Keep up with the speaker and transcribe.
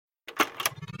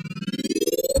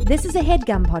This is a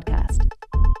HeadGum podcast.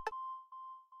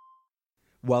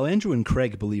 While Andrew and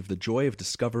Craig believe the joy of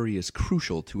discovery is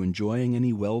crucial to enjoying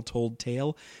any well-told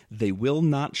tale, they will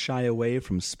not shy away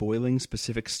from spoiling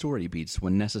specific story beats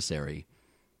when necessary.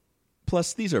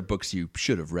 Plus, these are books you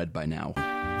should have read by now.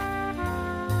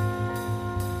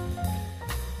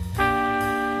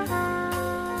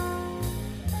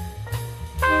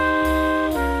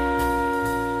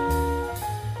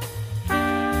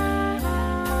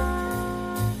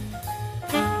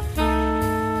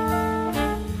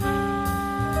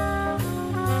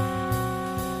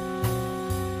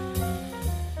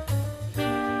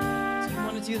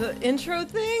 Intro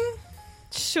thing?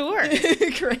 Sure.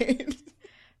 Great.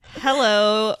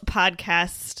 Hello,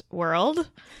 podcast world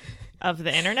of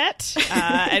the internet,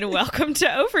 and welcome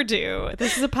to Overdue.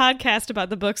 This is a podcast about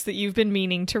the books that you've been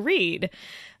meaning to read.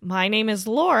 My name is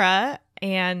Laura,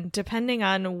 and depending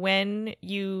on when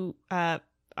you are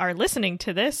listening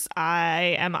to this,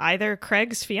 I am either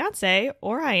Craig's fiance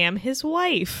or I am his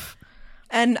wife.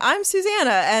 And I'm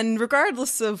Susanna, and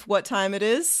regardless of what time it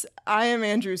is, I am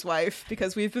Andrew's wife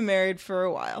because we've been married for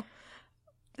a while.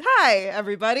 Hi,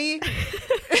 everybody.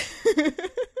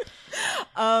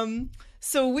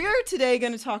 So we're today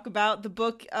going to talk about the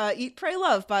book Eat, Pray,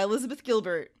 Love by Elizabeth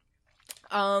Gilbert.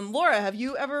 Laura, have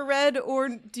you ever read or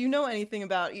do you know anything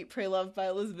about Eat, Pray, Love by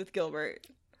Elizabeth Gilbert?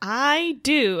 I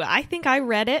do. I think I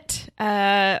read it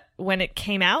when it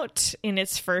came out in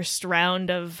its first round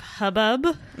of hubbub.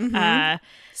 Mm-hmm.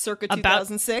 Circa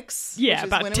 2006. Yeah,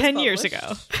 about 10 years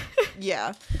ago.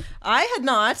 Yeah. I had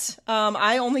not.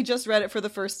 I only just read it for the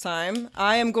first time.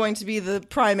 I am going to be the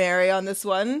primary on this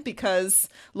one because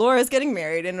Laura is getting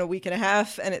married in a week and a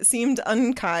half, and it seemed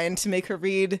unkind to make her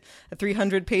read a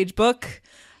 300-page book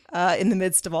in the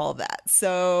midst of all of that.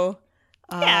 So...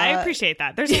 yeah, I appreciate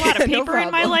that. There's a lot of paper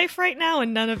in my life right now,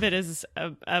 and none of it is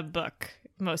a book.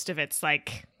 Most of it's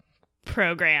like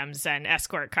programs and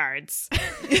escort cards.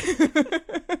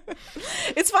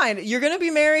 It's fine. You're going to be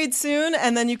married soon,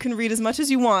 and then you can read as much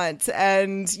as you want,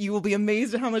 and you will be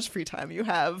amazed at how much free time you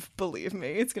have. Believe me,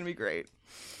 it's going to be great.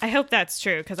 I hope that's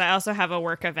true, because I also have a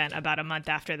work event about a month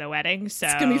after the wedding, so...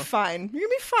 It's going to be fine. You're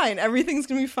going to be fine. Everything's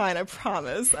going to be fine, I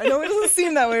promise. I know it doesn't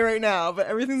seem that way right now, but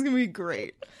everything's going to be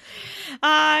great.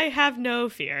 I have no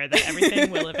fear that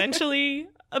everything will eventually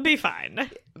be fine.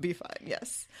 Be fine,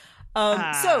 yes.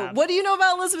 So, what do you know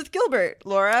about Elizabeth Gilbert,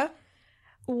 Laura?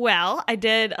 Well, I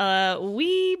did a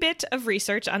wee bit of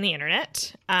research on the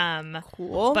internet.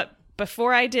 Cool. But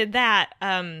before I did that,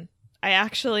 I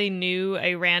actually knew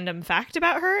a random fact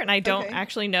about her, and I don't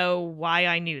actually know why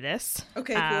I knew this.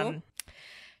 Okay, cool.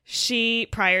 She,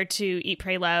 prior to Eat,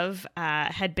 Pray, Love,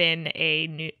 had been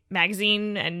a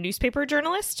magazine and newspaper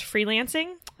journalist,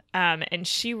 freelancing, and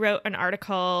she wrote an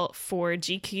article for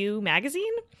GQ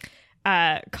magazine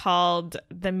called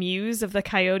The Muse of the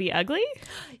Coyote Ugly.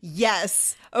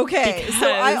 Yes. Okay. So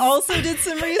I also did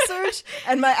some research,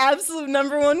 and my absolute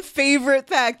number one favorite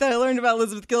fact that I learned about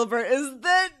Elizabeth Gilbert is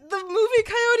that the movie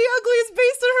Coyote Ugly is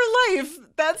based on her life.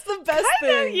 That's the best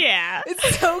thing. Yeah.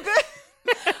 It's so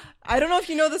good. I don't know if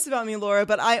you know this about me, Laura,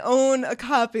 but I own a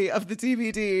copy of the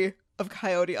DVD of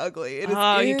Coyote Ugly. It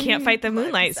is you can't fight the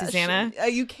moonlight, Susanna.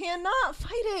 You cannot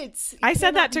fight it. I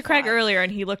said that to Craig earlier,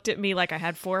 and he looked at me like I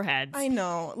had 4 heads. I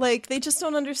know. Like, they just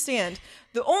don't understand.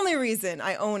 The only reason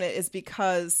I own it is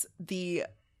because the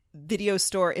video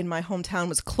store in my hometown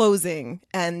was closing,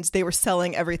 and they were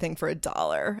selling everything for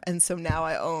 $1. And so now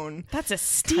I own... That's a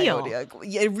steal. Coyote Ugly.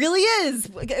 Yeah, it really is.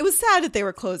 It was sad that they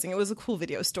were closing. It was a cool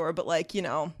video store, but like, you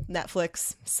know,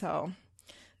 Netflix. So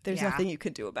there's nothing you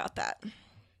could do about that.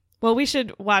 Well, we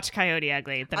should watch Coyote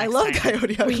Ugly the next I love time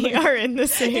Coyote Ugly. we are in the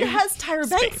same It has Tyra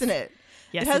space. Banks in it.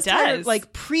 Yes, it has does.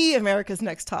 like pre-America's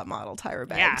Next Top Model Tyra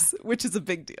Banks, which is a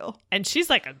big deal. And she's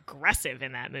like aggressive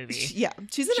in that movie. Yeah,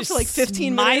 she's in it for like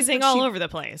 15 minutes. Smizing all over the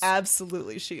place.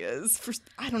 Absolutely, she is.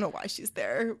 I don't know why she's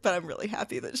there, but I'm really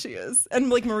happy that she is. And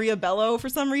like Maria Bello, for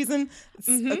some reason, it's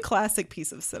a classic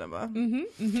piece of cinema.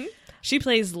 Mm-hmm, mm-hmm. She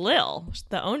plays Lil,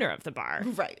 the owner of the bar.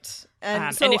 Right.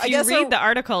 And if you read the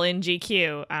article in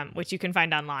GQ, which you can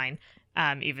find online,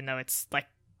 even though it's like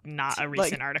not a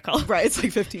recent article. Right, it's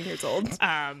like 15 years old.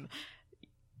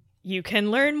 You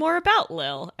can learn more about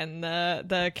Lil and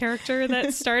the character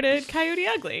that started Coyote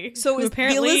Ugly. So who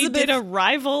apparently did a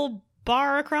rival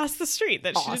bar across the street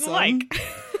that she didn't like.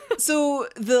 So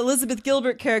the Elizabeth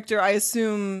Gilbert character, I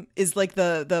assume, is like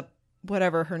the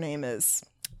whatever her name is.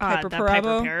 Piper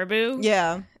Paraboo?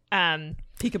 Yeah.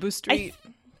 Peekaboo Street.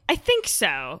 I think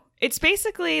so. It's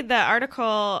basically the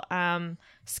article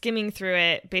skimming through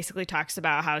it, basically talks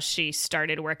about how she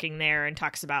started working there and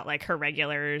talks about like her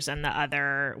regulars and the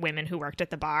other women who worked at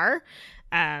the bar.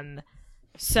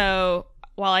 So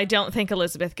while I don't think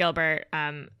Elizabeth Gilbert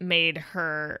made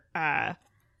her,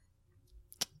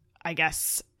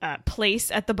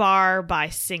 place at the bar by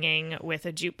singing with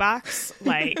a jukebox,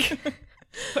 like,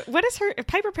 what is her,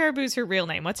 Piper Parabou's her real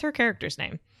name? What's her character's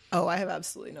name? Oh, I have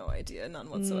absolutely no idea. None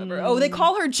whatsoever. Oh, they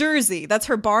call her Jersey. That's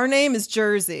her bar name is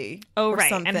Jersey. Oh, right.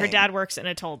 Something. And her dad works in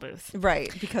a toll booth.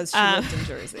 Right, because she lived in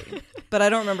Jersey. But I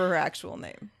don't remember her actual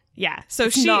name. Yeah. So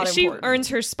she earns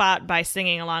her spot by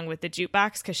singing along with the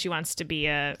jukebox because she wants to be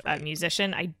a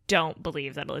musician. I don't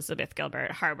believe that Elizabeth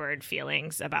Gilbert harbored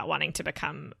feelings about wanting to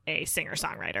become a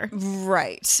singer-songwriter.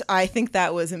 Right. I think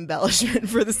that was embellishment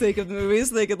for the sake of the movie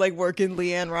so they could like work in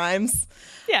Leanne Rimes.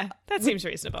 Yeah, that seems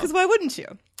reasonable. Because why wouldn't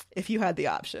you? If you had the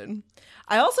option.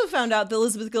 I also found out that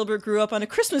Elizabeth Gilbert grew up on a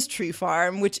Christmas tree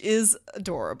farm, which is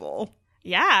adorable.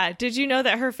 Yeah. Did you know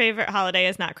that her favorite holiday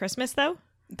is not Christmas, though?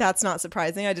 That's not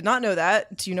surprising. I did not know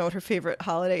that. Do you know what her favorite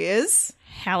holiday is?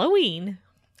 Halloween.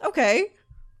 Okay.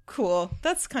 Cool.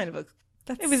 That's kind of a...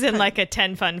 It was in like a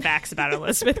 10 fun facts about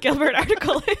Elizabeth Gilbert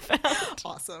article I found.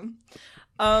 Awesome.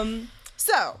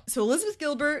 So Elizabeth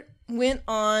Gilbert went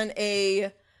on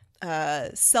a...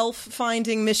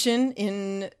 self-finding mission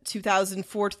in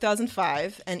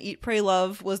 2004-2005, and Eat, Pray,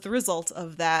 Love was the result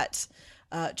of that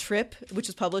trip, which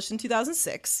was published in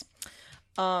 2006.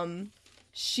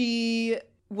 She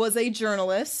was a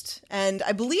journalist, and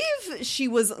I believe she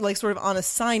was like sort of on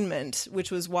assignment,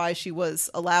 which was why she was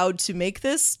allowed to make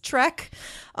this trek.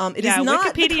 It is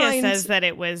not Wikipedia says that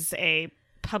it was a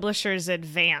publisher's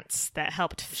advance that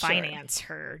helped finance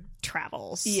her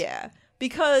travels. Yeah,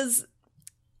 because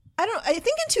I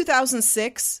think in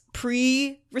 2006,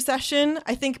 pre-recession,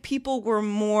 I think people were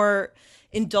more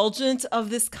indulgent of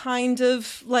this kind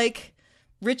of like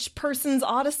rich person's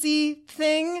odyssey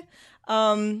thing.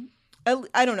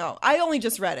 I don't know. I only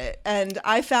just read it, and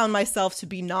I found myself to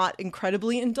be not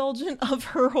incredibly indulgent of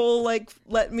her whole like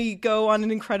let me go on an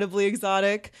incredibly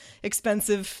exotic,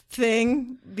 expensive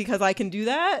thing because I can do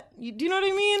that. Do you know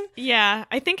what I mean? Yeah,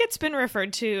 I think it's been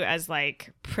referred to as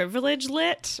like privilege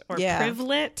lit or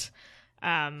privlit.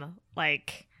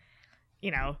 Like,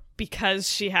 you know, because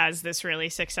she has this really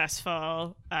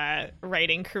successful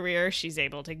writing career, she's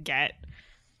able to get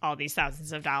all these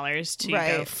thousands of dollars to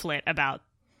go flit about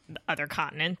other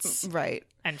continents, right,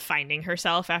 and finding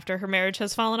herself after her marriage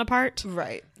has fallen apart,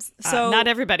 right. So not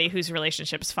everybody whose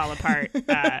relationships fall apart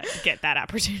get that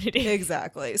opportunity.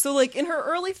 Exactly. So like in her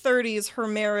early 30s, her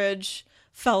marriage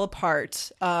fell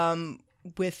apart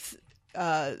with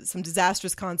some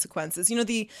disastrous consequences. You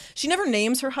know, she never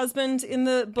names her husband in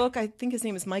the book. I think his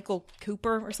name is Michael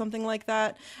Cooper or something like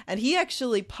that, and he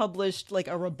actually published like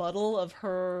a rebuttal of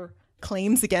her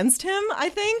claims against him, I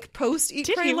think, post Eat,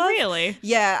 Pray, Love. Really?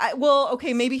 Yeah.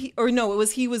 Maybe he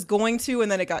was going to,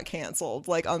 and then it got canceled,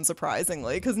 like,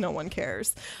 unsurprisingly, because no one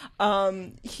cares.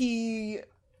 She's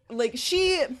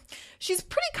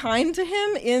pretty kind to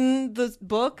him in the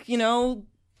book, you know.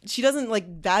 She doesn't,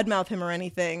 like, badmouth him or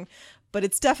anything, but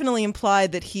it's definitely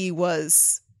implied that he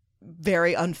was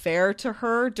very unfair to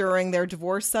her during their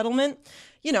divorce settlement.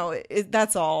 You know,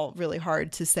 that's all really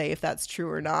hard to say if that's true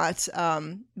or not.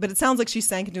 But it sounds like she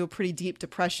sank into a pretty deep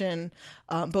depression,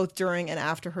 both during and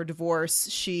after her divorce.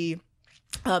 She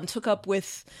took up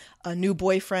with a new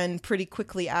boyfriend pretty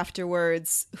quickly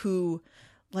afterwards who,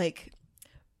 like,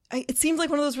 it seemed like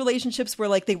one of those relationships where,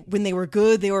 like, when they were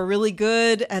good, they were really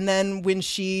good. And then when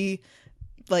she,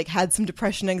 like, had some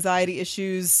depression, anxiety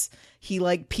issues, he,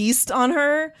 like, pieced on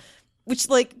her. Which,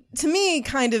 like, to me,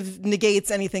 kind of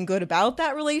negates anything good about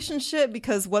that relationship,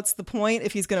 because what's the point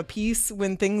if he's going to piece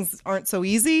when things aren't so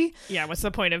easy? Yeah, what's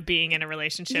the point of being in a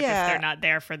relationship if they're not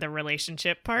there for the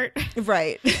relationship part?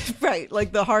 Right, right.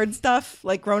 Like the hard stuff,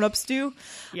 like grown-ups do.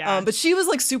 Yeah. But she was,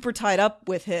 like, super tied up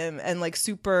with him and, like,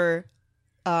 super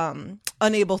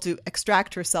unable to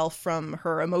extract herself from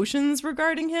her emotions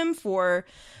regarding him for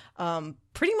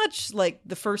pretty much like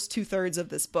the first 2/3 of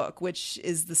this book, which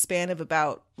is the span of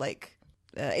about like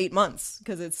 8 months,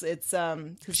 because it's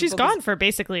she's gone for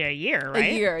basically a year,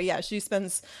 right? A year, yeah. She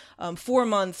spends 4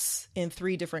 months in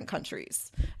 3 different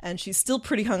countries, and she's still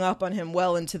pretty hung up on him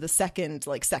well into the second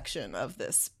like section of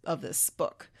this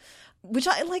book, which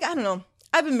I don't know.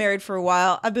 I've been married for a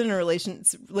while. I've been in a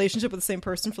relationship with the same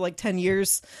person for like 10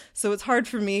 years. So it's hard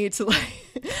for me to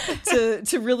like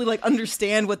to really like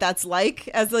understand what that's like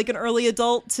as like an early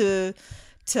adult to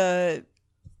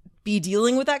be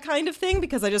dealing with that kind of thing,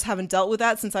 because I just haven't dealt with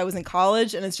that since I was in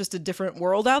college, and it's just a different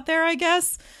world out there, I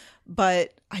guess.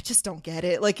 but I just don't get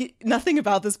it. Like, nothing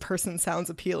about this person sounds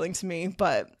appealing to me,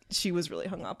 but she was really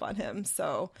hung up on him,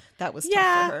 so that was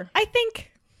tough for her.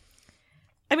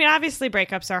 I mean, obviously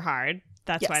breakups are hard.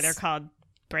 That's why Yes. they're called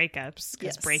breakups,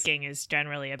 because Yes. breaking is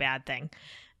generally a bad thing.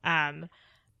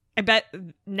 I bet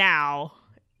now,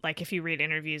 like, if you read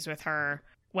interviews with her,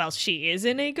 well, she is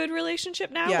in a good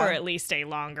relationship now, Yeah. or at least a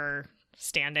longer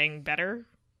standing, better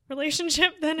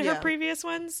relationship than her Yeah. previous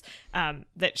ones,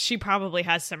 that she probably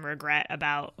has some regret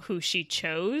about who she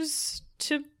chose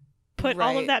to put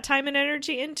all of Right. that time and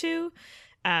energy into.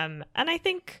 And I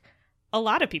think a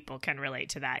lot of people can relate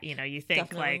to that. You know, you think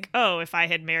Definitely. like, oh, if I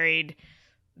had married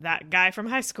that guy from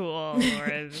high school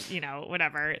or, you know,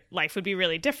 whatever, life would be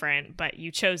really different. But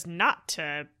you chose not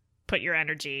to put your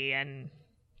energy and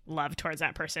love towards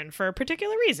that person for a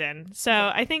particular reason.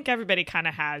 So I think everybody kind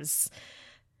of has,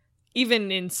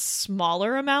 even in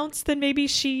smaller amounts than maybe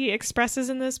she expresses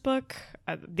in this book,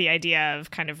 the idea of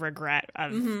kind of regret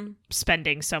of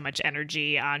spending so much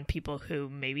energy on people who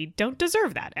maybe don't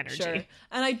deserve that energy. Sure.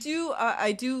 And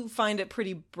I do find it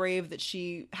pretty brave that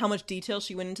how much detail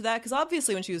she went into that, because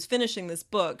obviously when she was finishing this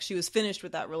book, she was finished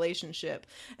with that relationship,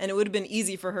 and it would have been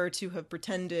easy for her to have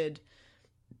pretended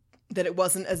that it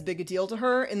wasn't as big a deal to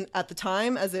her at the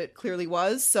time as it clearly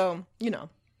was. So, you know,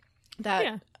 that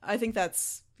Yeah. I think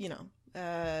that's, you know,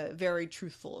 very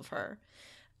truthful of her.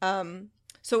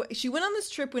 So she went on this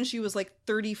trip when she was like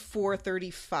 34,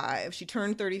 35. She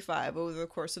turned 35 over the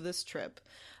course of this trip.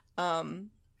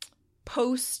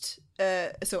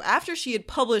 So after she had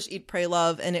published Eat, Pray,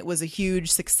 Love, and it was a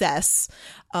huge success,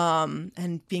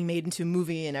 and being made into a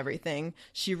movie and everything,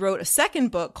 she wrote a second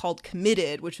book called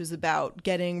Committed, which was about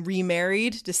getting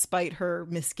remarried despite her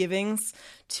misgivings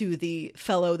to the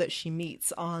fellow that she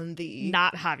meets on the...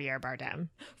 Not Javier Bardem.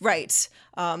 Right.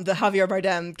 The Javier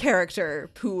Bardem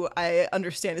character, who I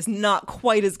understand is not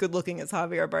quite as good looking as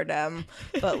Javier Bardem,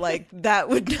 but like that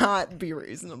would not be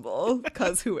reasonable,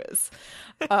 because who is?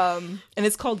 And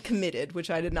it's called Committed, which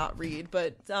I did not read,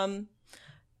 but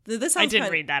this I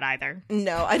didn't read that either.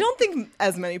 No, I don't think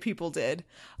as many people did.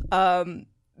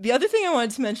 The other thing I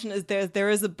wanted to mention is there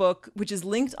is a book which is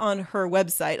linked on her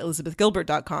website,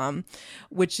 elizabethgilbert.com,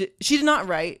 which she did not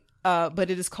write, but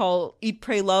it is called Eat,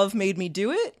 Pray, Love Made Me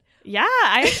Do It. Yeah,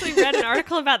 I actually read an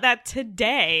article about that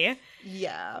today.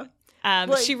 Yeah.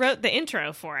 She wrote the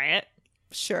intro for it.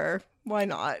 Sure. Why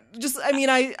not? Just, I mean,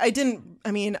 I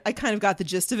kind of got the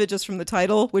gist of it just from the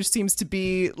title, which seems to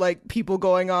be like people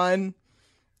going on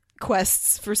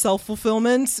quests for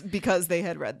self-fulfillment because they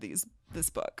had read this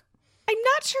book. I'm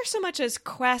not sure so much as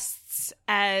quests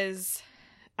as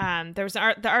there was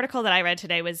the article that I read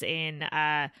today was in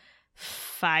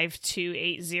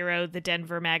 5280, the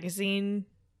Denver Magazine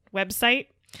website.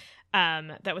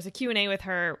 That was a Q&A with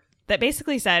her that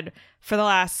basically said for the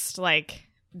last like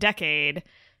decade,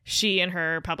 she and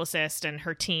her publicist and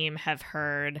her team have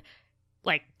heard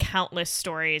like countless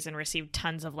stories and received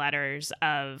tons of letters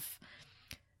of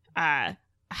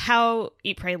how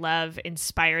Eat, Pray, Love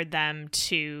inspired them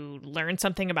to learn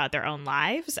something about their own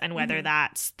lives, and whether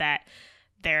that's that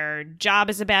their job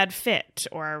is a bad fit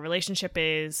or a relationship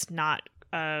is not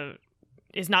the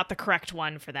correct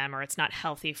one for them, or it's not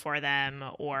healthy for them,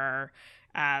 or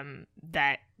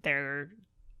that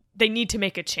they need to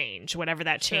make a change, whatever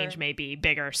that change may be,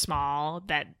 big or small,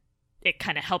 that it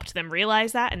kind of helped them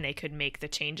realize that and they could make the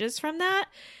changes from that.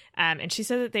 And she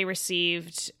said that they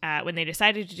received, when they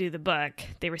decided to do the book,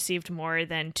 they received more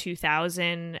than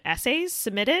 2,000 essays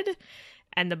submitted.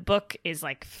 And the book is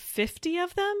like 50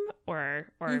 of them, or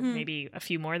maybe a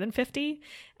few more than 50.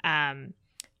 And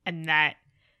that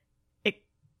it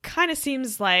kind of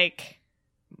seems like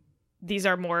these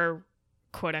are more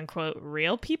quote unquote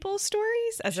real people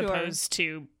stories, as opposed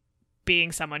to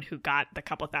being someone who got the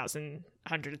couple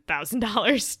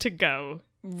 $100,000 to go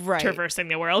traversing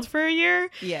the world for a year.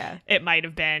 Yeah. It might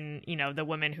have been, the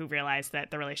woman who realized that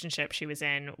the relationship she was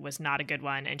in was not a good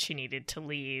one and she needed to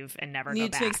leave and never go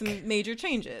back. Need to make some major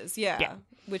changes. Yeah.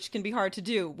 Which can be hard to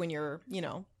do when you're,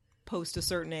 post a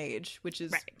certain age, which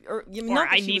is or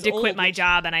I need to quit my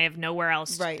job and I have nowhere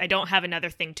else. Right. I don't have another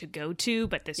thing to go to,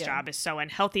 but this job is so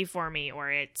unhealthy for me,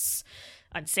 or it's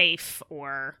unsafe,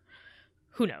 or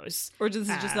who knows. Or this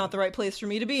is just not the right place for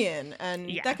me to be in.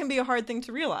 And that can be a hard thing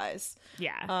to realize.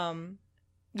 Yeah.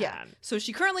 So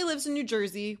she currently lives in New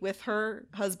Jersey with her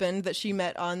husband that she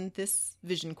met on this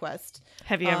vision quest.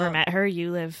 Have you ever met her?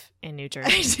 You live in New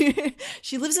Jersey.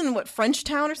 She lives in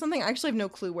Frenchtown or something? I actually have no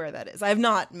clue where that is. I have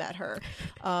not met her,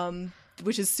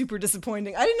 which is super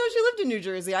disappointing. I didn't know she lived in New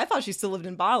Jersey. I thought she still lived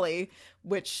in Bali,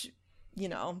 which,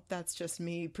 that's just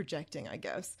me projecting, I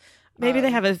guess. Maybe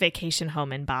they have a vacation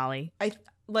home in Bali.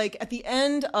 like at the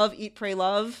end of Eat, Pray,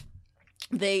 Love,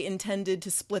 they intended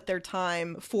to split their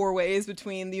time 4 ways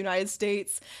between the United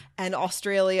States and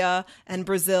Australia and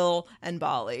Brazil and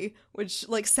Bali, which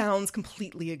like sounds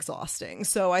completely exhausting.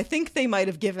 So I think they might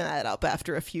have given that up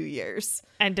after a few years.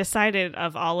 And decided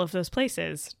of all of those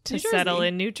places to settle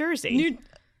in New Jersey.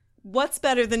 What's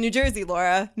better than New Jersey,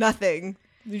 Laura? Nothing.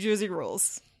 New Jersey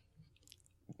rules.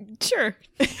 Sure.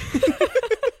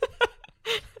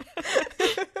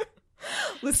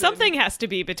 Listen, something has to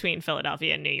be between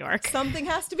Philadelphia and New York. Something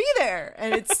has to be there,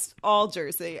 and it's all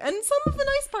Jersey. And some of the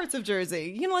nice parts of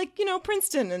Jersey,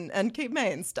 Princeton and Cape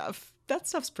May and stuff. That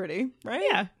stuff's pretty, right?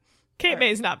 Yeah. Cape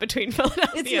May's not between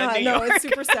Philadelphia it's not, and New York. No, it's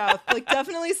super south. Like,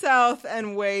 definitely south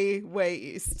and way, way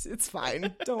east. It's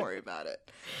fine. Don't worry about it.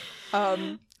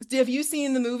 Have you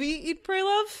seen the movie Eat, Pray,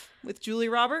 Love with Julie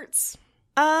Roberts?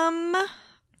 I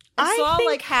saw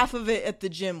like half of it at the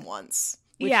gym once.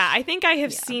 Yeah, I think I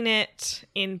have seen it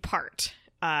in part.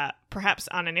 Perhaps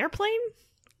on an airplane?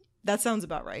 That sounds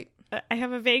about right. I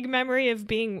have a vague memory of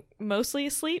being mostly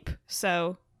asleep,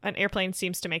 so an airplane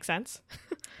seems to make sense.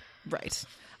 Right.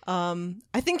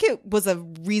 I think it was a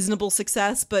reasonable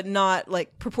success, but not,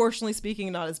 like, proportionally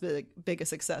speaking, not as big a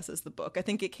success as the book. I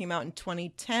think it came out in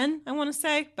 2010, I want to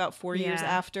say, about 4 years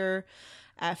after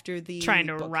the trying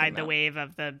to book ride came the out. wave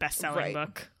of the best-selling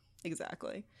book.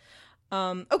 Exactly.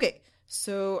 Okay,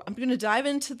 so I'm going to dive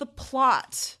into the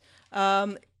plot.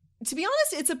 To be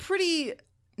honest, it's a pretty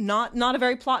not a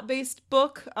very plot-based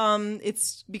book.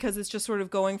 It's because it's just sort of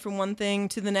going from one thing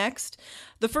to the next.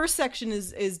 The first section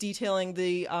is detailing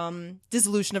the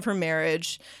dissolution of her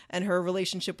marriage and her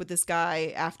relationship with this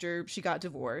guy after she got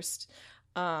divorced.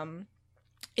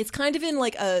 It's kind of in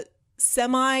like a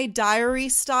semi-diary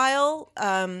style.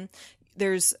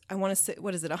 There's, I want to say,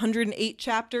 108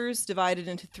 chapters divided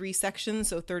into 3 sections,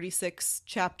 so 36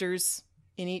 chapters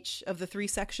in each of the 3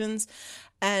 sections.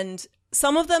 And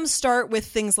some of them start with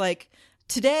things like,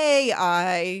 today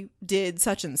I did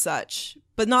such and such,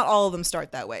 but not all of them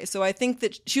start that way. So I think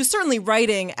that she was certainly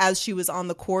writing as she was on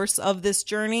the course of this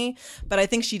journey, but I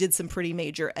think she did some pretty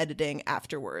major editing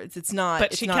afterwards.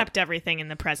 But she kept everything in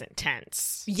the present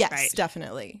tense. Yes, right?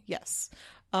 Definitely. Yes.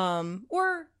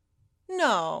 Or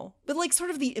no, but like sort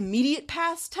of the immediate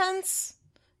past tense,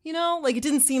 like it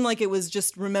didn't seem like it was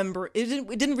just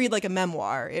it didn't read like a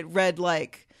memoir. It read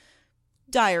like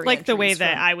diary, like the way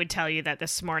that I would tell you that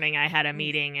this morning I had a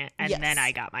meeting and Yes. then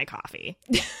I got my coffee.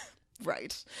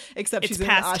 Right. Except It's she's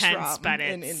past in an tense, ashram but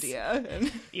in it's- India.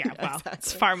 And, Yeah, well, exactly.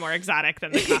 it's far more exotic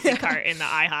than the coffee cart in the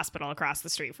eye hospital across the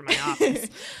street from my office.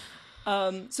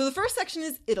 So the first section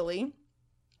is Italy.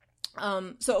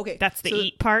 Okay. That's the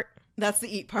eat part. That's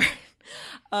the eat part.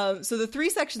 So the 3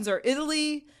 sections are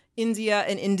Italy, India,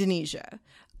 and Indonesia,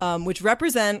 which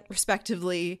represent,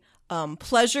 respectively,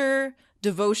 pleasure,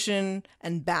 devotion,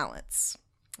 and balance.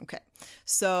 Okay.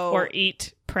 So Or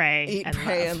eat, pray,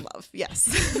 and love.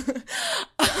 Yes.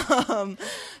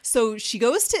 So she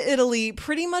goes to Italy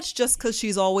pretty much just because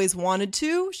she's always wanted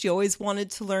to. She always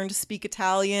wanted to learn to speak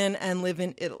Italian and live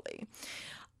in Italy.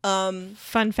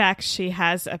 Fun fact, she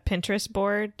has a Pinterest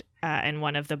board, and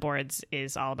one of the boards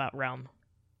is all about Rome.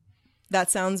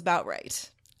 That sounds about right.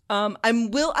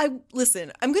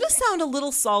 Listen, I'm going to sound a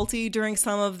little salty during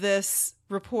some of this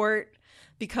report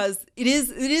because it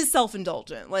is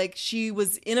self-indulgent. Like, she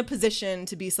was in a position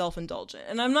to be self-indulgent.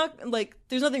 And I'm not, like,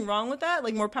 there's nothing wrong with that.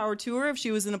 Like, more power to her if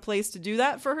she was in a place to do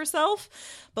that for herself.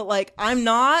 But, like, I'm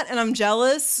not, and I'm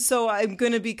jealous, so I'm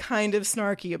going to be kind of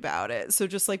snarky about it. So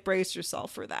just, like, brace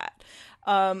yourself for that.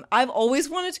 I've always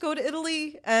wanted to go to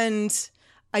Italy, and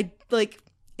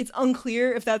it's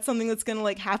unclear if that's something that's going to,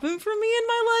 like, happen for me in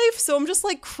my life. So I'm just,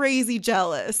 like, crazy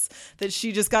jealous that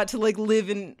she just got to, like,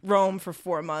 live in Rome for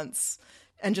 4 months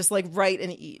and just, like, write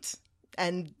and eat.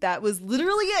 And that was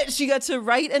literally it. She got to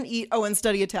write and eat, and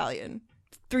study Italian.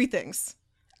 3 things.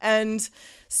 And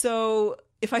so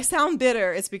if I sound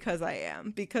bitter, it's because I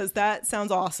am. Because that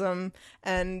sounds awesome,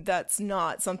 and that's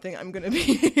not something I'm going to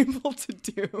be able to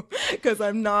do. Because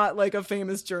I'm not, like, a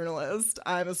famous journalist.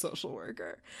 I'm a social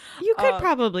worker. You could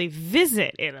probably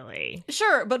visit Italy.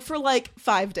 Sure, but for, like,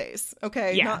 5 days,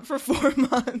 okay? Yeah. Not for 4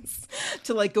 months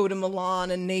to, like, go to Milan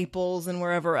and Naples and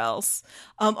wherever else.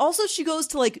 Also, she goes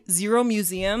to, like, 0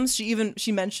 museums.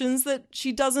 She mentions that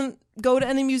she doesn't go to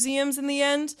any museums in the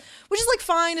end, which is, like,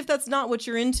 fine if that's not what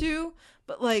you're into.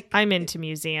 But, like, I'm into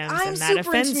museums, I'm and that super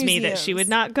offends into me that she would museums.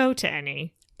 not go to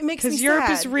any. it makes me Because Europe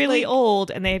sad. is really Like,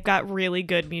 old, and they've got really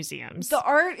good museums. the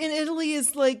art in Italy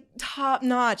is, like, top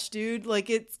notch, dude. Like,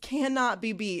 it cannot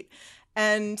be beat.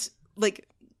 And, like,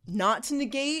 not to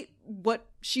negate what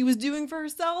she was doing for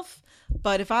herself.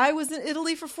 But if I was in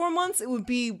Italy for 4 months, it would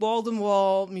be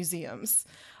wall-to-wall museums.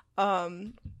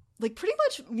 Like pretty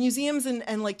much museums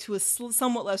and like to a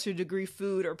somewhat lesser degree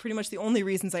food are pretty much the only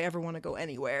reasons I ever want to go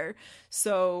anywhere.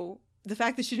 So the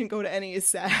fact that she didn't go to any is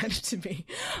sad to me.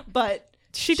 But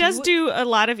she does do a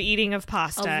lot of eating of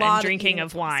pasta and drinking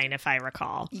of wine, if I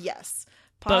recall. Yes.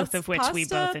 Both of which we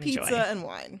both enjoy. Pizza and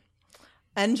wine.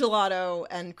 And gelato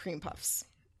and cream puffs.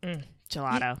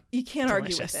 Gelato. You can't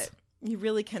argue with it. You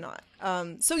really cannot.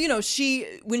 So, you know,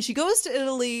 when she goes to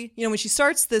Italy, you know, when she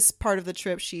starts this part of the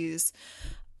trip, she's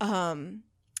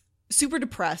super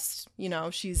depressed. You know,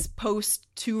 she's post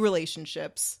 2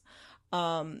 relationships.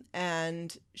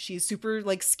 And she's super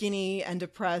like skinny and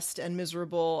depressed and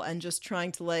miserable and just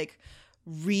trying to like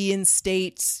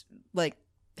reinstate like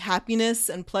happiness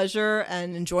and pleasure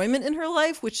and enjoyment in her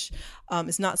life, which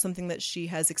is not something that she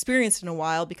has experienced in a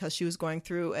while because she was going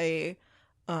through a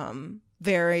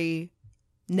very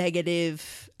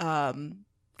negative, kind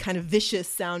of vicious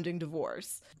sounding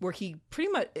divorce where he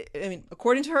pretty much, I mean,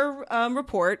 according to her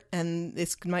report, and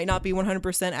this might not be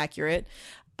 100% accurate,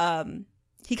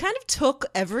 he kind of took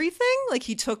everything. Like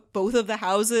he took both of the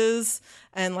houses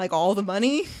and like all the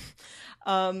money.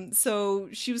 So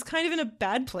she was kind of in a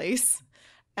bad place.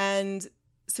 And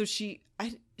so she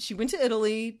went to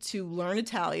Italy to learn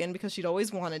Italian because she'd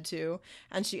always wanted to.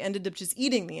 And she ended up just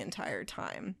eating the entire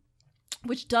time,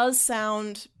 which does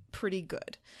sound pretty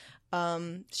good.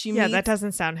 That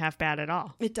doesn't sound half bad at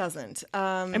all. It doesn't.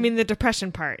 I mean, the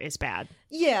depression part is bad.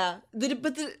 Yeah.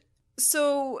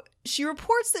 So she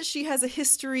reports that she has a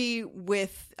history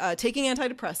with taking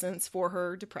antidepressants for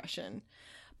her depression,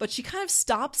 but she kind of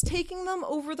stops taking them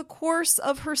over the course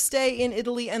of her stay in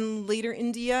Italy and later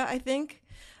India, I think,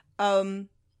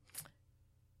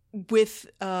 with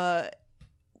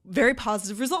very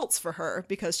positive results for her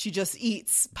because she just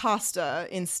eats pasta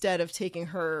instead of taking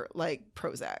her like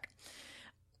Prozac.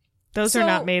 Those are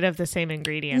not made of the same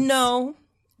ingredients. No,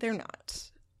 they're not.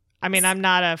 I mean, I'm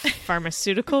not a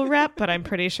pharmaceutical rep, but I'm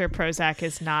pretty sure Prozac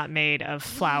is not made of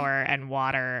flour and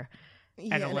water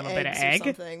and a little bit of egg.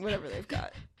 Or something, whatever they've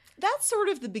got. That's sort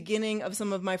of the beginning of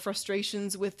some of my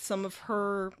frustrations with some of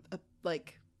her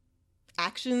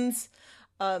actions.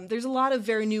 There's a lot of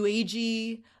very new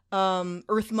agey,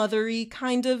 Earth Mothery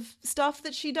kind of stuff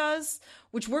that she does,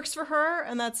 which works for her,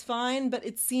 and that's fine. But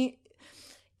it seems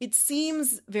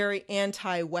very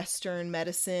anti-Western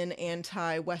medicine,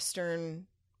 anti-Western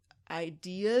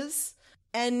ideas.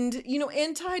 And, you know,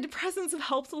 antidepressants have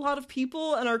helped a lot of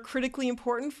people and are critically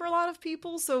important for a lot of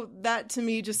people. So that to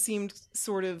me just seemed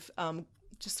sort of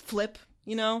just flip,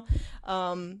 you know,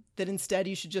 that instead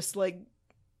you should just like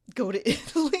go to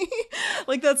Italy.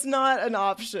 Like that's not an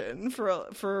option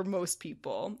for most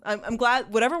people. I'm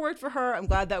glad whatever worked for her. I'm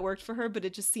glad that worked for her, but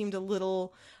it just seemed a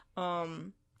little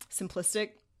simplistic.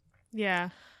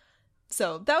 Yeah.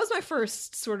 So that was my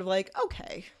first sort of like,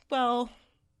 okay.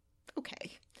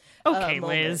 Okay,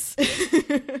 Liz.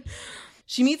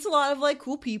 She meets a lot of like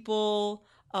cool people,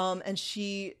 and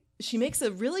she makes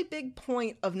a really big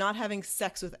point of not having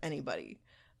sex with anybody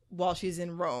while she's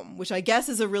in Rome, which I guess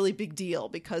is a really big deal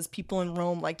because people in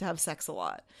Rome like to have sex a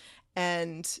lot.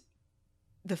 And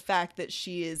the fact that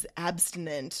she is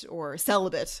abstinent or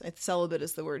celibate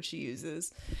is the word she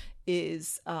uses,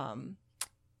 is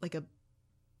like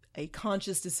a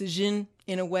conscious decision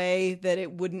in a way that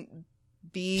it wouldn't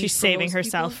be. She's saving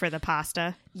herself for the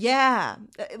pasta. Yeah,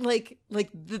 the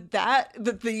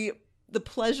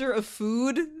pleasure of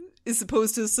food is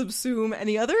supposed to subsume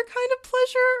any other kind of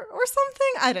pleasure or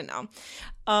something. I don't know.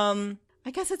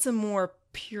 I guess it's a more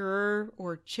pure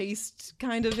or chaste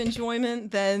kind of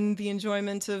enjoyment than the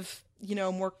enjoyment of, you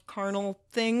know, more carnal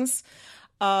things.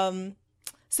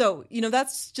 So, you know,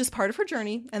 that's just part of her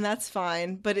journey, and that's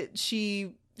fine. But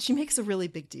she makes a really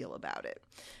big deal about it.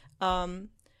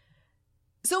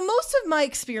 So most of my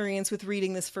experience with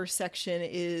reading this first section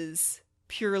is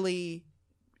purely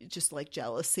just like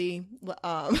jealousy,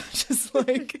 just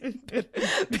like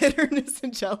bitterness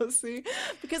and jealousy,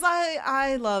 because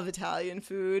I love Italian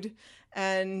food,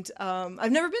 and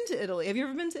I've never been to Italy. Have you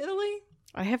ever been to Italy?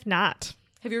 I have not.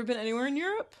 Have you ever been anywhere in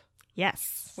Europe?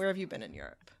 Yes. Where have you been in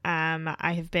Europe?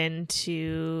 I have been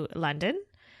to London.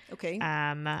 Okay.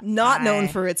 Not known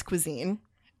for its cuisine.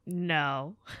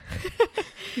 No.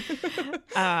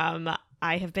 I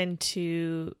have been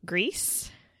to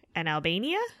Greece and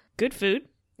Albania. Good food.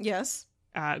 Yes.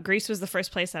 Greece was the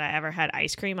first place that I ever had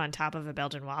ice cream on top of a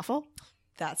Belgian waffle.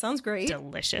 That sounds great.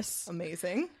 Delicious.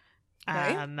 Amazing.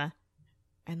 Okay.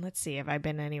 And let's see, have I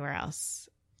been anywhere else?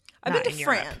 I've been to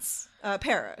France,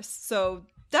 Paris. So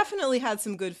definitely had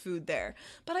some good food there.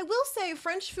 But I will say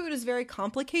French food is very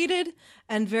complicated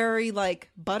and very like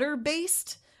butter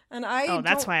based. And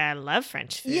that's why I love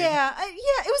French food. Yeah,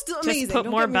 it was amazing. Just put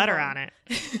more butter on it.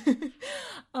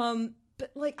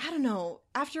 But like, I don't know.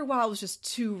 After a while, it was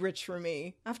just too rich for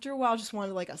me. After a while, I just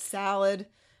wanted like a salad,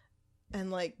 and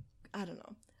like, I don't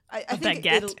know. I think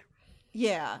I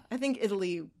think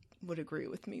Italy would agree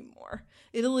with me more.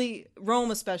 Italy,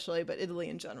 Rome especially, but Italy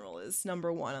in general is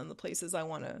number one on the places I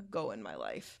want to go in my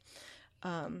life.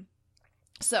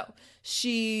 So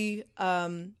she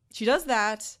does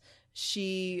that.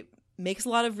 She makes a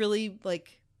lot of really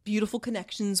like beautiful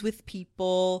connections with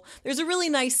people. There's a really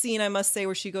nice scene, I must say,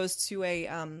 where she goes to a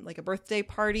birthday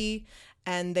party,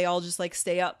 and they all just like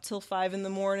stay up till 5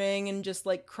 a.m. and just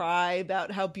like cry about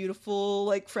how beautiful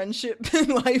like friendship and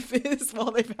life is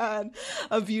while they've had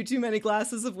a few too many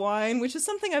glasses of wine, which is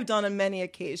something I've done on many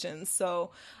occasions. So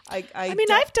I've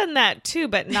done that too,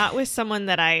 but not with someone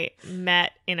that I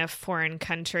met in a foreign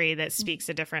country that speaks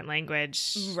a different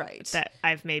language. Right. That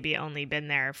I've maybe only been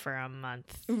there for a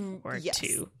month or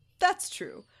two. That's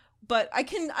true. But I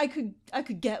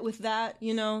could get with that,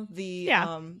 you know, the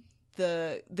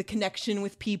connection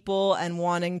with people and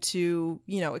wanting to,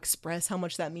 you know, express how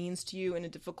much that means to you in a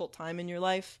difficult time in your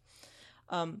life.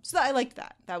 So I liked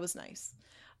that. That was nice.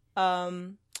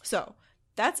 So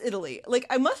that's Italy. Like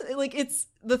it's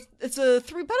about a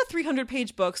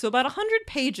 300-page book. So about 100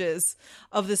 pages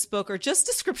of this book are just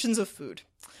descriptions of food,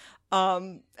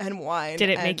 and wine. Did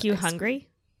it make you hungry?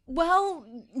 Well,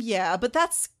 yeah, but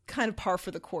that's kind of par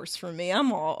for the course for me.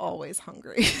 I'm always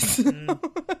hungry. So.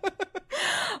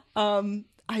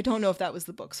 I don't know if that was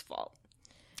the book's fault.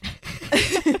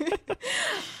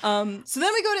 So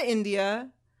then we go to India,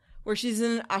 where she's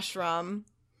in an ashram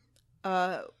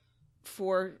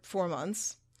for 4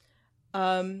 months.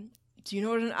 Do you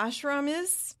know what an ashram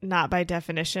is? Not by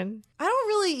definition. I don't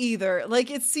really either. Like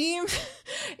it seems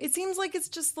like it's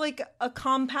just like a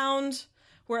compound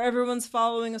where everyone's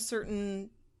following a certain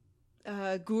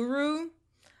guru,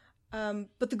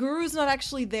 but the guru's not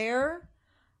actually there.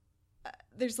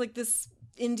 There's like this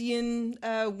Indian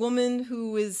woman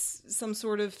who is some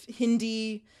sort of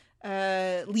Hindi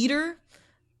leader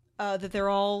that they're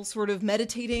all sort of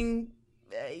meditating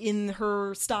in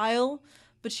her style,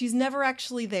 but she's never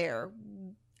actually there.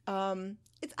 I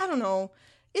don't know.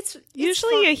 It's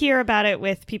usually you hear about it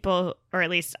with people, or at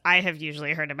least I have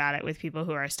usually heard about it with people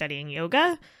who are studying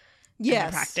yoga. Yes. And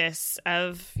the practice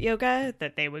of yoga,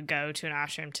 that they would go to an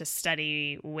ashram to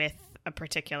study with a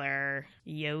particular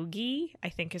yogi, I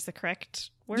think is the correct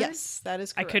word. Yes, that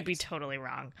is correct. I could be totally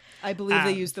wrong. I believe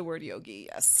they use the word yogi,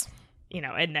 yes. You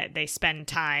know, and that they spend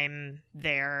time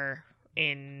there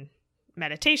in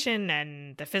meditation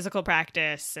and the physical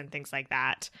practice and things like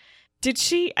that.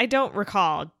 I don't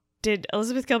recall, did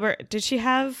Elizabeth Gilbert, did she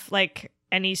have like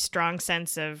any strong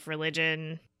sense of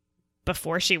religion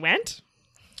before she went?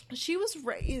 She was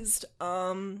raised,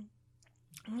 I want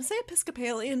to say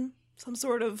Episcopalian, some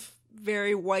sort of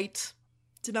very white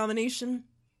denomination.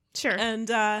 Sure.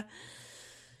 And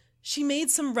she made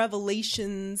some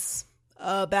revelations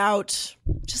about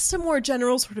just a more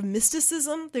general sort of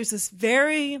mysticism. There's this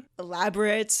very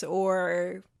elaborate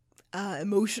or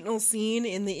emotional scene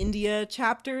in the India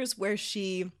chapters where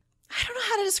I don't know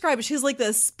how to describe it. She has like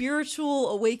the spiritual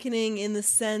awakening in the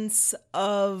sense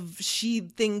of she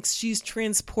thinks she's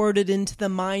transported into the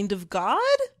mind of God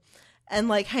and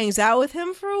like hangs out with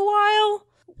him for a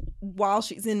while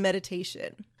she's in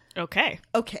meditation. Okay.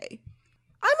 I'm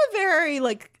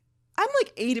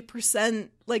like 80%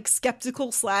 like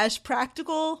skeptical /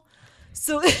 practical.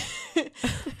 So so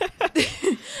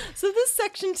this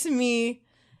section to me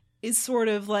is sort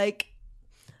of like,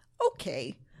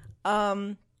 okay.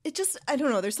 It just, I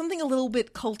don't know. There's something a little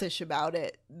bit cultish about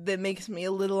it that makes me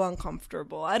a little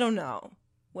uncomfortable. I don't know.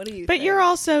 What do you think? But you're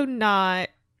also not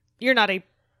a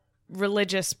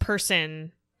religious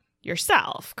person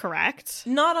yourself, correct?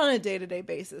 Not on a day-to-day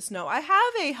basis, no. I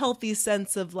have a healthy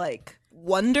sense of, like,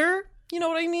 wonder, you know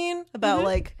what I mean? About,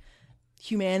 like,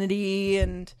 humanity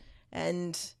and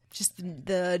just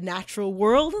the natural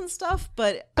world and stuff,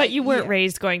 but you weren't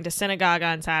raised going to synagogue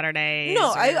on Saturdays.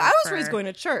 No, I was raised going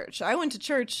to church. I went to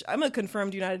church. I'm a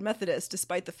confirmed United Methodist,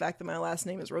 despite the fact that my last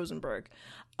name is Rosenberg.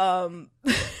 But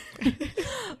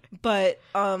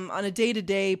on a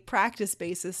day-to-day practice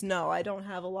basis, no, I don't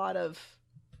have a lot of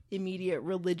immediate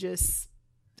religious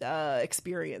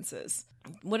experiences.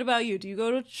 What about you? Do you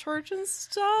go to church and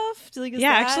stuff?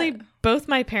 Actually, both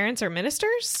my parents are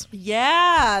ministers.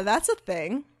 Yeah, that's a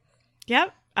thing.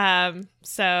 Yep.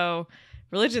 So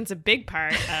religion's a big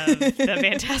part of the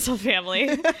Van Tassel family.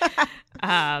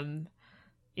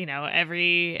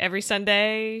 every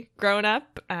Sunday growing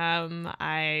up,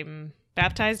 I'm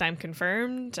baptized, I'm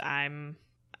confirmed, I'm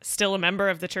still a member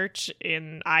of the church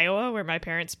in Iowa where my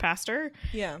parents pastor.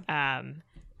 Yeah.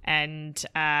 And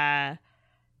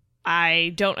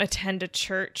I don't attend a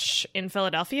church in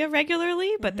Philadelphia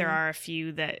regularly, but there are a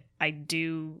few that I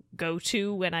do go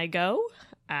to when I go.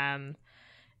 And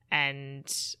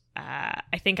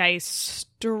I think I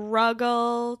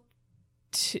struggle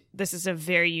to, this is a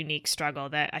very unique struggle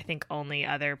that I think only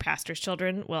other pastors'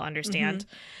 children will understand.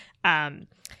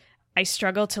 I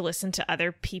struggle to listen to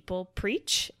other people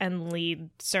preach and lead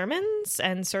sermons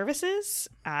and services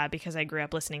because I grew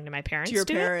up listening to my parents To your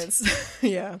do parents.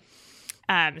 it. Yeah.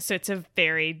 So it's a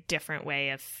very different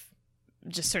way of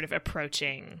just sort of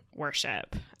approaching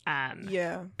worship.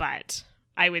 Yeah. But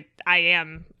I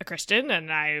am a Christian,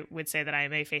 and I would say that I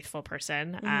am a faithful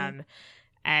person.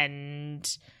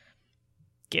 And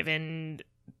given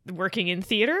working in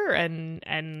theater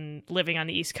and living on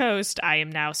the East Coast, I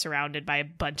am now surrounded by a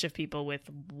bunch of people with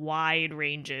wide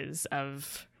ranges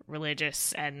of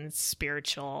religious and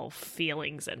spiritual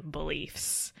feelings and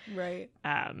beliefs. Right.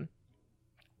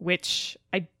 Which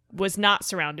I was not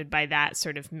surrounded by that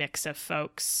sort of mix of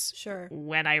folks Sure.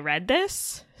 when I read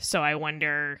this. So I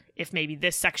wonder if maybe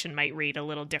this section might read a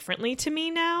little differently to me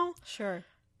now. Sure.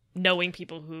 Knowing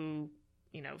people who,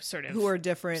 sort of Who are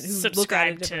different, who look at it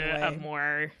subscribe a different to way. a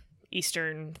more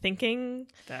Eastern thinking,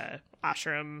 the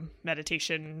ashram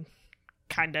meditation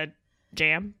kind of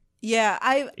jam. Yeah,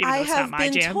 I though it's not have my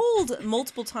been jam. told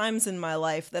multiple times in my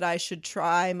life that I should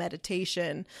try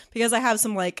meditation because I have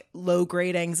some low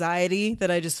grade anxiety that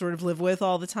I just sort of live with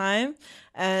all the time.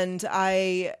 And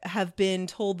I have been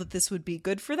told that this would be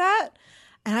good for that.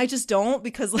 And I just don't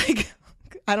because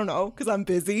I don't know, because I'm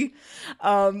busy,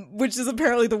 which is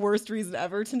apparently the worst reason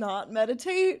ever to not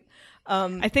meditate.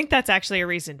 I think that's actually a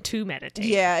reason to meditate.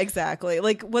 Yeah, exactly.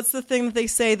 What's the thing that they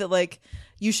say that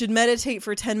you should meditate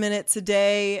for 10 minutes a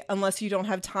day unless you don't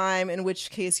have time, in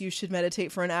which case you should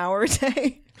meditate for an hour a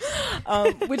day,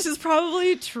 which is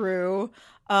probably true.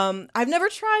 I've never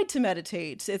tried to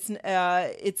meditate.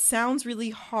 It sounds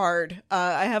really hard.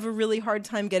 I have a really hard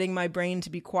time getting my brain to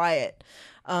be quiet.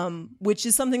 Which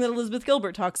is something that Elizabeth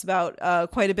Gilbert talks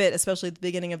about quite a bit, especially at the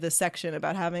beginning of this section,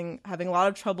 about having a lot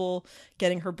of trouble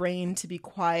getting her brain to be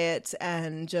quiet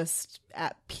and just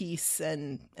at peace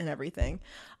and everything.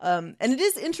 And it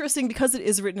is interesting because it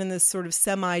is written in this sort of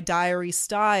semi-diary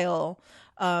style,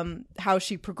 how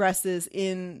she progresses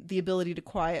in the ability to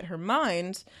quiet her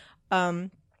mind.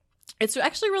 It's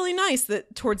actually really nice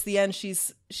that towards the end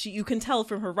you can tell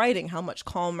from her writing how much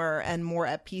calmer and more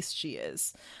at peace she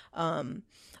is.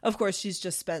 Of course, she's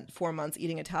just spent 4 months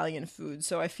eating Italian food,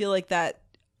 so I feel like that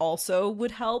also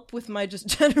would help with my just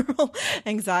general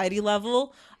anxiety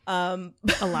level. A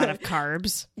lot of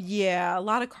carbs. Yeah, a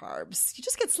lot of carbs. You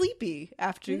just get sleepy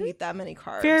after you eat that many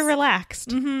carbs. Very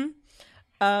relaxed.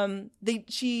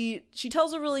 She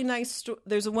tells a really nice story.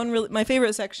 There's my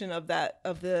favorite section of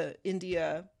the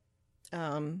India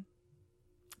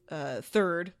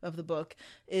third of the book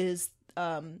is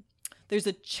there's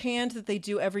a chant that they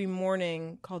do every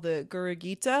morning called the Guru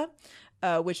Gita,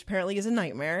 which apparently is a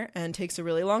nightmare and takes a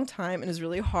really long time and is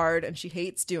really hard, and she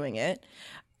hates doing it.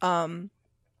 And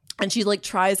she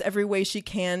tries every way she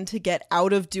can to get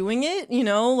out of doing it,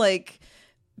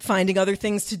 finding other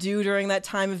things to do during that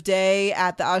time of day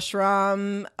at the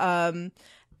ashram,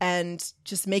 and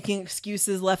just making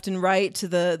excuses left and right to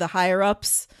the higher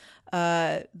ups,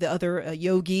 the other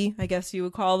yogi, I guess you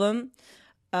would call them.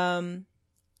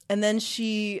 And then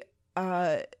she,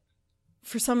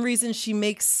 for some reason, she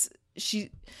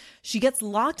gets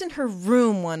locked in her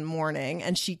room one morning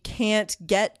and she can't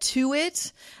get to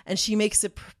it. And she makes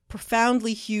a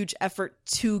profoundly huge effort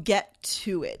to get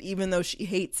to it, even though she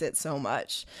hates it so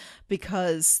much,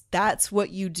 because that's what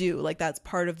you do. That's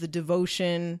part of the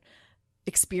devotion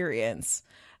experience.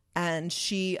 And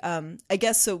she, I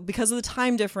guess so, because of the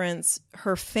time difference,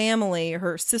 her family,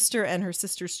 her sister and her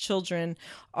sister's children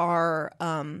are,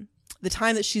 the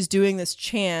time that she's doing this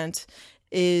chant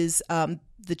is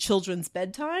the children's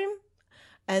bedtime.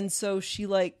 And so she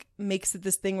makes it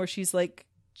this thing where she's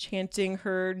chanting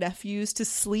her nephews to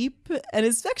sleep. And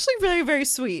it's actually very, very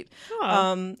sweet.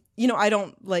 Oh. I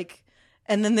don't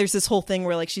and then there's this whole thing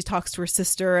where she talks to her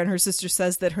sister and her sister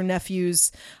says that her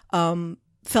nephews,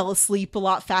 fell asleep a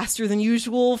lot faster than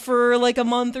usual for a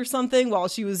month or something while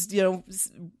she was,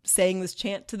 saying this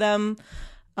chant to them,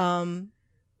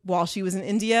 while she was in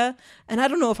India. And I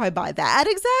don't know if I buy that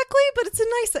exactly, but it's a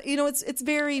nice, it's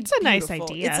very, it's a nice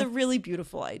beautiful. idea. It's a really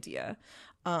beautiful idea.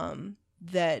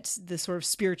 that the sort of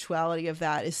spirituality of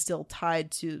that is still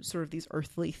tied to sort of these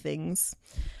earthly things.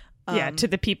 To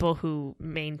the people who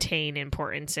maintain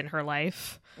importance in her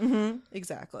life. Mm-hmm,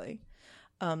 exactly.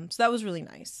 So that was really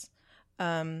nice.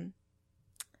 Have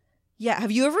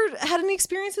you ever had any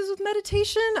experiences with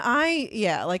meditation?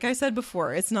 Like I said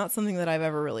before, it's not something that I've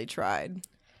ever really tried.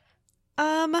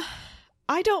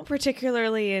 I don't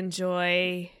particularly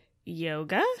enjoy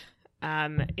yoga.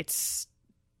 It's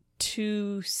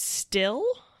too still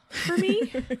for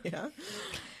me.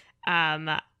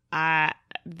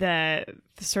 The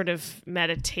sort of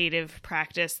meditative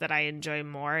practice that I enjoy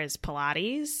more is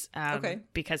Pilates,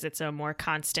 because it's a more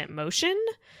constant motion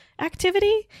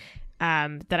activity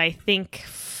that I think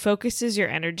focuses your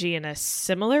energy in a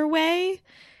similar way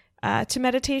to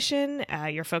meditation.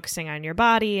 You're focusing on your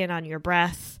body and on your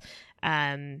breath,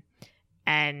 and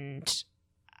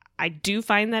I do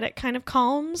find that it kind of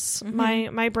calms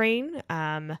my brain.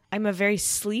 I'm a very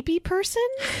sleepy person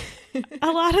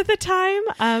a lot of the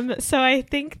time. So I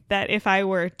think that if I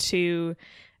were to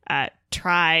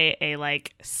try a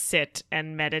like sit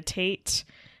and meditate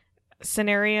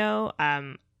scenario,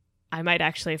 I might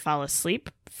actually fall asleep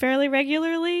fairly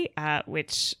regularly,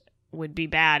 which would be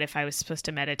bad if I was supposed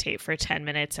to meditate for 10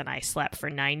 minutes and I slept for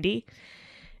 90.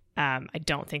 I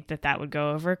don't think that would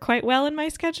go over quite well in my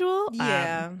schedule.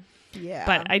 Yeah.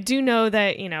 But I do know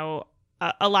that,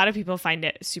 a lot of people find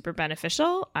it super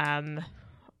beneficial, and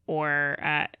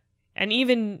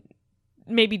even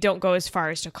maybe don't go as far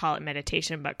as to call it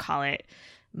meditation, but call it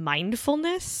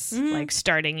mindfulness, like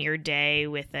starting your day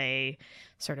with a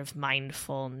sort of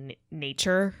mindful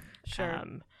nature, sort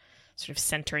of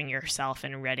centering yourself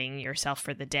and readying yourself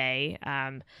for the day,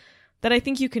 that I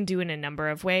think you can do in a number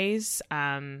of ways.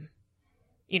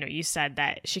 You said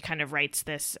that she kind of writes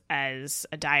this as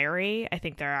a diary. I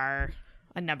think there are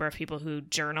a number of people who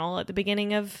journal at the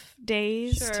beginning of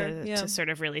days to sort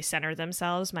of really center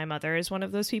themselves. My mother is one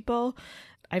of those people.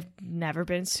 I've never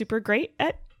been super great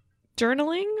at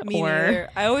journaling. Me neither.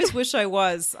 I always wish I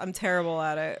was. I'm terrible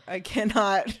at it. I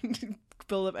cannot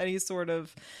build up any sort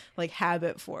of like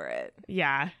habit for it.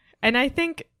 Yeah. And I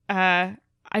think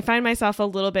I find myself a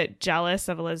little bit jealous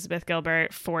of Elizabeth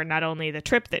Gilbert for not only the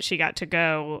trip that she got to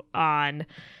go on,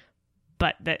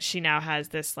 but that she now has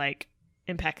this like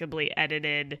impeccably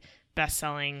edited,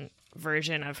 best-selling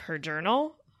version of her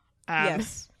journal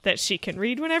that she can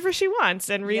read whenever she wants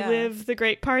and relive the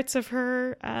great parts of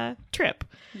her trip.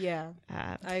 Yeah,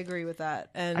 I agree with that.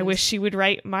 And I wish she would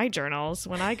write my journals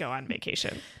when I go on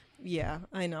vacation. Yeah,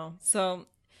 I know. So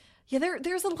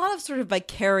there's a lot of sort of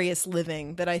vicarious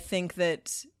living that I think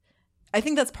that's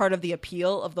part of the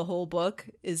appeal of the whole book,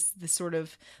 is this sort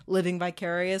of living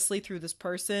vicariously through this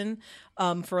person,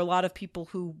 for a lot of people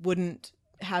who wouldn't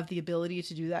have the ability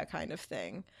to do that kind of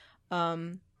thing.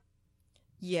 I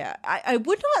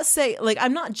would not say, like,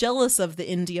 I'm not jealous of the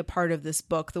India part of this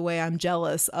book the way I'm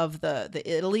jealous of the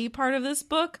Italy part of this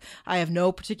book. I have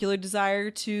no particular desire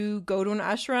to go to an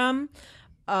ashram,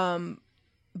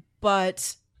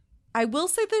 but I will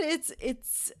say that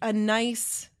it's a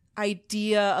nice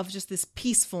idea of just this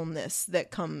peacefulness that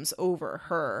comes over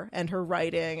her and her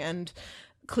writing, and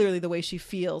clearly the way she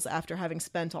feels after having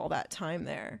spent all that time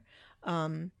there.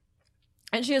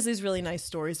 And she has these really nice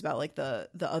stories about like the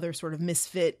other sort of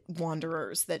misfit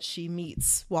wanderers that she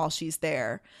meets while she's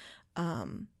there,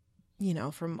 from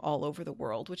all over the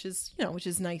world, which is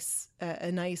nice,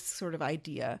 a nice sort of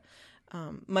idea.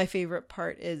 My favorite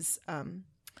part is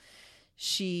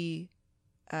she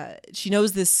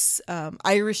knows this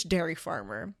Irish dairy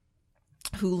farmer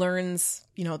who learns,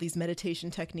 these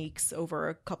meditation techniques over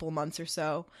a couple of months or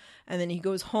so. And then he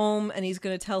goes home and he's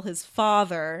going to tell his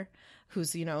father,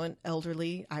 who's, an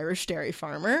elderly Irish dairy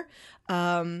farmer,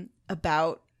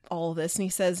 about all this. And he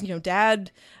says,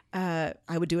 Dad, I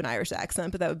would do an Irish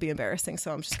accent, but that would be embarrassing.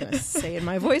 So I'm just going to say in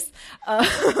my voice,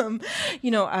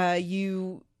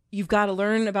 you've got to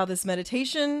learn about this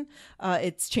meditation.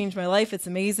 It's changed my life. It's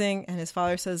amazing. And his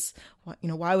father says,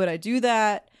 why would I do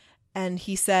that? And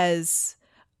he says,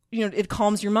 it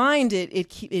calms your mind.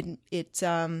 It's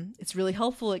really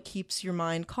helpful. It keeps your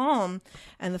mind calm.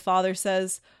 And the father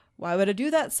says, why would I do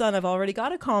that, son? I've already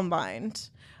got a calm mind.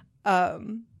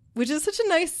 Which is such a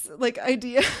nice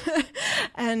idea.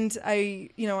 And I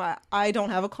don't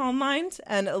have a calm mind.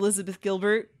 And Elizabeth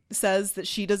Gilbert says that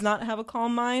she does not have a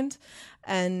calm mind.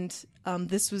 And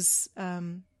this was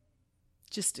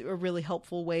just a really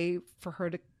helpful way for her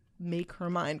to make her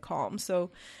mind calm.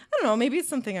 So I don't know, maybe it's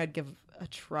something I'd give a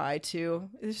try to.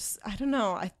 It's just, I don't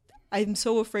know. I'm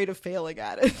so afraid of failing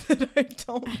at it that I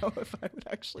don't know if I would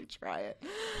actually try it.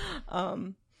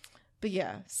 But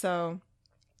yeah, so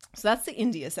So that's the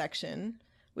India section,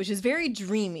 which is very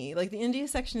dreamy. Like, the India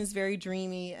section is very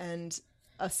dreamy, and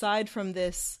aside from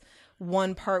this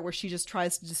one part where she just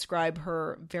tries to describe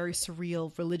her very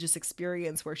surreal religious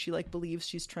experience where she, like, believes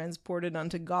she's transported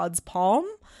onto God's palm,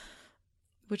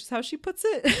 which is how she puts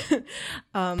it.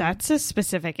 That's a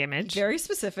specific image. Very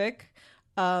specific.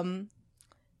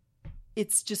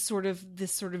 It's just sort of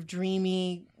this sort of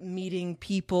dreamy meeting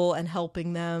people and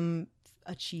helping them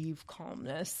achieve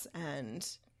calmness and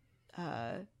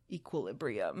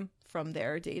equilibrium from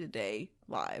their day-to-day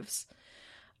lives.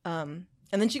 And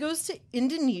then she goes to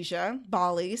Indonesia,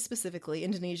 Bali specifically.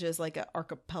 Indonesia is like an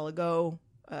archipelago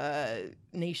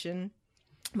nation,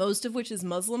 most of which is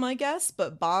Muslim, I guess,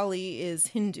 but Bali is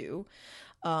Hindu.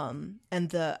 And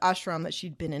the ashram that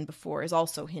she'd been in before is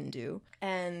also Hindu.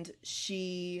 And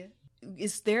she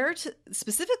is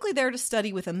specifically there to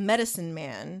study with a medicine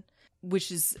man,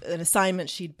 which is an assignment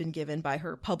she'd been given by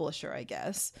her publisher, I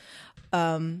guess.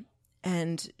 And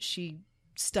she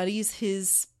studies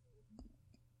his,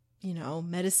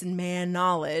 medicine man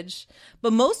knowledge.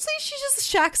 But mostly she just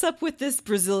shacks up with this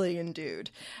Brazilian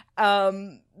dude,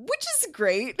 which is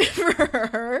great for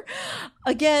her.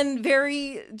 Again,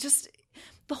 the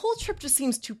whole trip just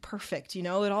seems too perfect, It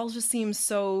all just seems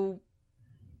so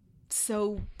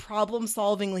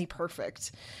problem-solvingly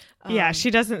perfect. Yeah,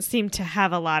 she doesn't seem to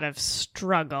have a lot of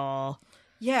struggle.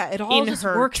 Yeah, it all just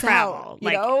works travel.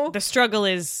 out. The struggle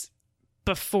is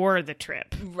before the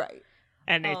trip, right?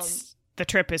 And the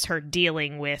trip is her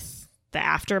dealing with the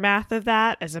aftermath of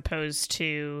that, as opposed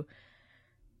to,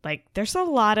 like, there's a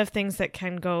lot of things that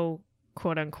can go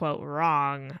quote unquote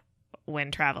wrong when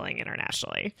traveling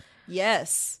internationally.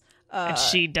 Yes, and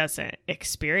she doesn't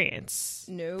experience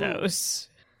those.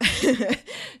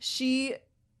 She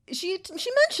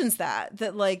mentions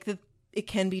that like that it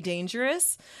can be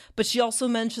dangerous, but she also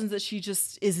mentions that she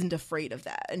just isn't afraid of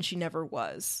that, and she never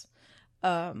was.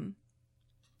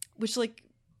 Which, like,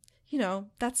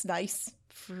 that's nice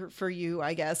for you,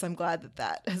 I guess. I'm glad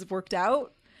that has worked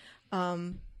out. I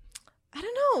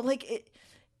don't know, like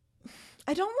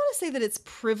I don't want to say that it's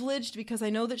privileged, because I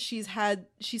know that she's had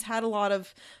a lot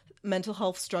of mental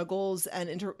health struggles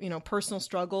and personal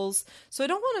struggles. So I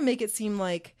don't want to make it seem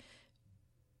like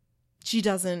she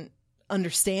doesn't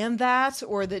understand that,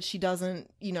 or that she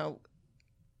doesn't,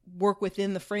 work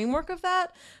within the framework of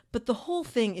that. But the whole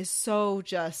thing is so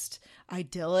just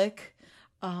idyllic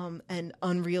and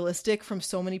unrealistic from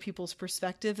so many people's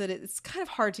perspective that it's kind of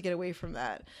hard to get away from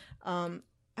that.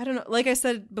 I don't know. Like I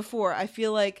said before, I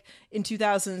feel like in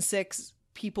 2006,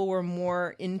 people were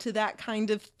more into that kind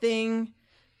of thing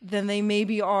than they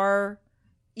maybe are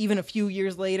even a few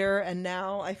years later. And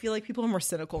now I feel like people are more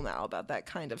cynical now about that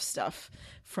kind of stuff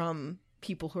from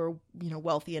people who are,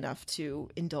 wealthy enough to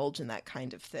indulge in that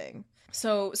kind of thing.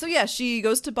 So yeah, she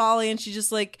goes to Bali and she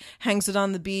just, like, hangs it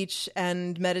on the beach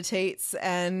and meditates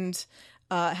and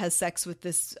has sex with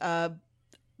this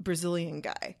Brazilian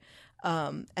guy.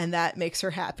 And that makes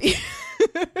her happy.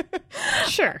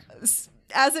 Sure.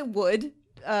 As it would.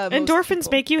 Endorphins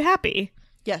make you happy.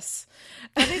 Yes.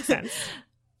 That makes sense.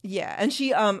 Yeah. And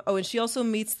she and she also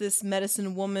meets this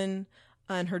medicine woman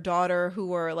and her daughter,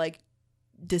 who are, like,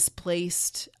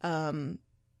 displaced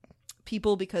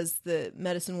people, because the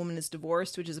medicine woman is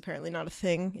divorced, which is apparently not a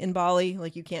thing in Bali.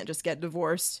 Like, you can't just get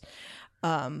divorced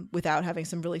without having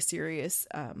some really serious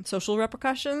social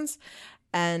repercussions.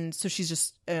 And so she's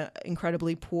just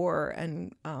incredibly poor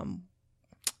and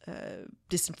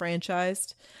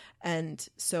disenfranchised. And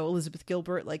so Elizabeth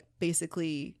Gilbert, like,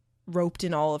 basically roped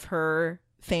in all of her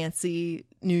fancy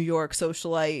New York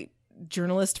socialite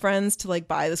journalist friends to, like,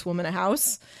 buy this woman a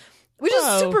house, which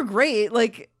is super great.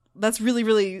 Like, that's really,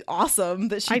 really awesome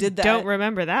that she did that. I don't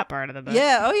remember that part of the book.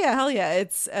 Yeah. Oh yeah. Hell yeah.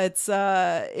 It's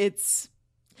a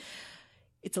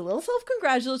little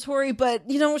self-congratulatory, but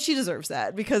she deserves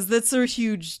that, because that's a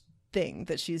huge thing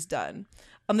that she's done.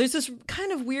 There's this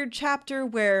kind of weird chapter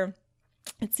where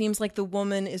it seems like the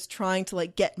woman is trying to,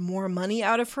 like, get more money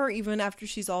out of her, even after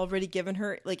she's already given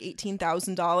her, like,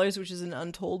 $18,000, which is an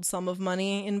untold sum of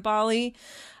money in Bali.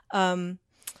 And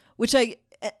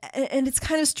it's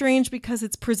kind of strange, because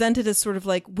it's presented as sort of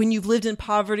like, when you've lived in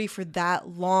poverty for that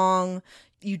long,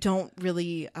 you don't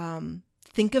really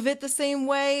think of it the same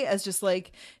way as just,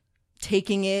 like,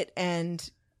 taking it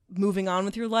and moving on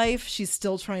with your life. She's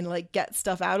still trying to, like, get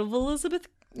stuff out of Elizabeth,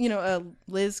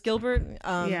 Liz Gilbert.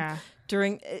 Yeah.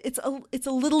 It's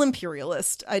a little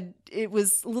imperialist. It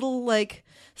was a little, like,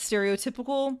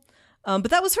 stereotypical. But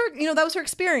that was her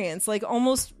experience. Like,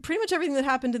 almost pretty much everything that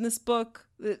happened in this book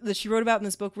that she wrote about in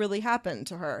this book really happened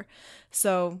to her.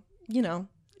 So,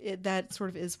 that sort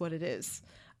of is what it is.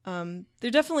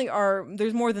 There definitely are.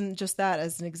 There's more than just that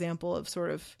as an example of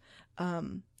sort of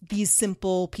these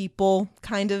simple people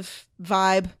kind of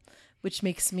vibe, which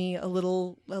makes me a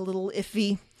little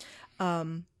iffy.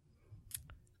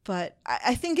 But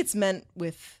I think it's meant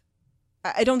with.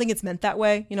 I don't think it's meant that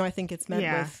way. You know, I think it's meant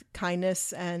with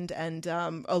kindness and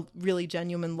a really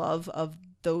genuine love of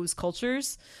those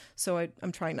cultures. So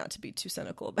I'm trying not to be too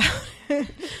cynical about it.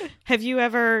 Have you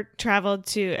ever traveled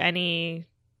to any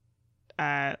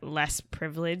less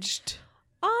privileged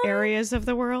areas of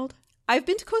the world? I've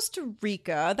been to Costa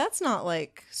Rica. That's not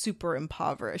like super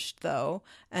impoverished though.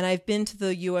 And I've been to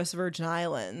the U.S. Virgin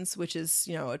Islands, which is,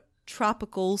 you know, a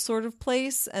tropical sort of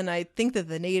place. And I think that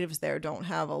the natives there don't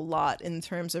have a lot in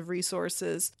terms of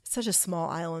resources. It's such a small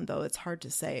island though. It's hard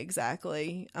to say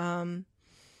exactly.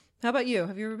 How about you?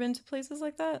 Have you ever been to places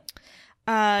like that?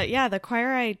 Yeah, the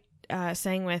choir I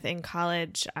sang with in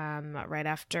college, right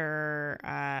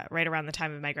around the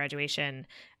time of my graduation,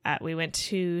 we went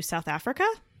to South Africa.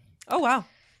 Oh wow!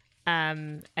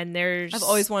 And I've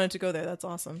always wanted to go there. That's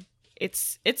awesome.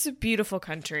 It's a beautiful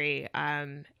country,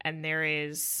 and there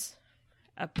is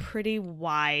a pretty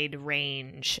wide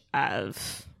range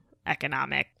of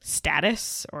economic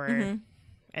status or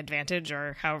advantage,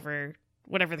 or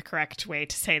whatever the correct way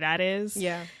to say that is.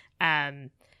 Yeah.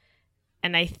 And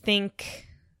I think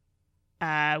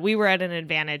we were at an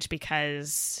advantage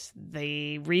because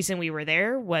the reason we were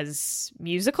there was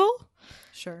musical.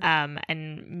 Sure.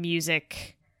 And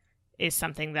music is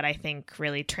something that I think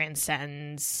really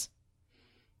transcends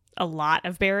a lot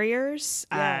of barriers,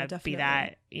 definitely. be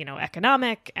that, you know,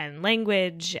 economic and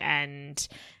language. And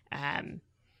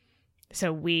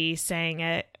so we sang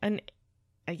at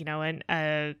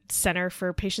a center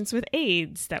for patients with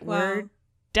AIDS that were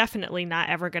definitely not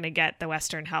ever going to get the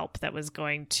Western help that was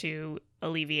going to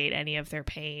alleviate any of their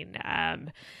pain.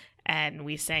 And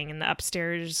we sang in the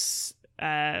upstairs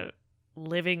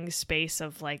living space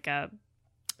of like a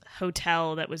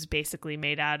hotel that was basically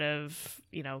made out of,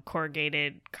 you know,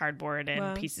 corrugated cardboard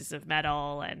and pieces of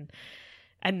metal.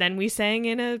 And then we sang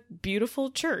in a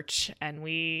beautiful church, and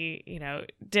we, you know,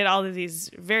 did all of these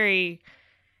we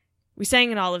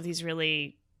sang in all of these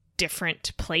really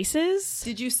different places.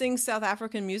 Did you sing South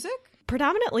African music?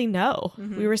 Predominantly, no.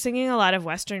 We were singing a lot of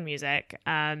Western music.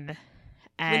 And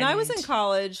when I was in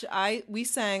college, we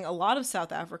sang a lot of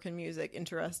South African music,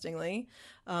 interestingly,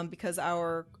 because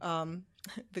our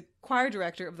the choir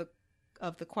director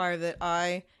of the choir that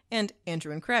I and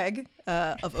Andrew and Craig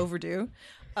of Overdue,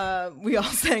 we all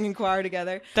sang in choir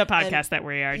together. The podcast that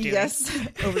we are doing. Yes,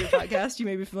 Overdue podcast. You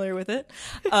may be familiar with it.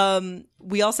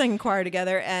 We all sang in choir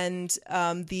together, and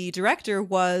the director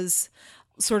was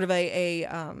sort of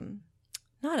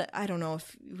I don't know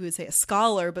if we would say a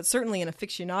scholar, but certainly an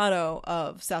aficionado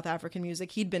of South African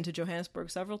music. He'd been to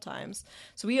Johannesburg several times.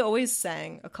 So we always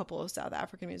sang a couple of South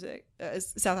African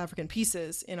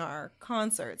pieces in our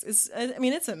concerts. It's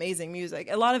amazing music.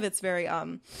 A lot of it's very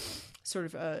sort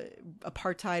of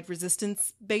apartheid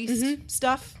resistance based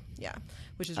stuff. Yeah.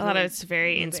 Which is a lot of it's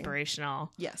very moving.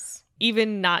 Inspirational. Yes.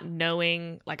 Even not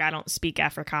knowing, like, I don't speak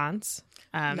Afrikaans.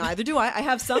 Neither do I. I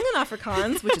have sung in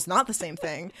Afrikaans, which is not the same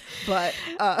thing, but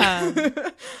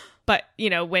but you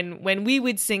know, when we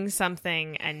would sing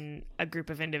something and a group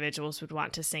of individuals would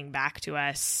want to sing back to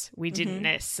us, we didn't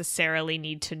necessarily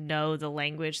need to know the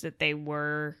language that they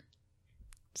were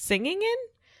singing in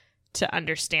to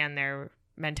understand their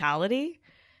mentality.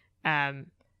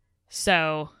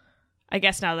 So I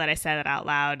guess now that I said it out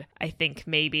loud, I think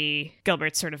maybe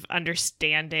Gilbert's sort of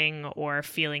understanding or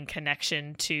feeling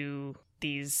connection to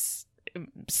these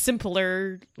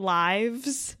simpler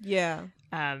lives. Yeah.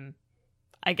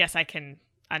 I guess I can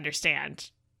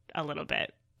understand a little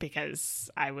bit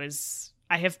because I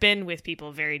have been with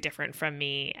people very different from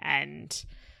me and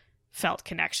felt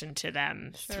connection to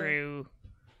them through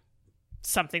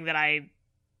something that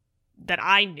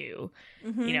I knew,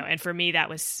 you know, and for me that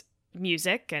was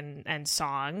music and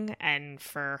song, and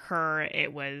for her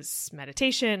it was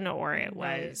meditation, or it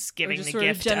was giving the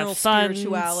gift of funds,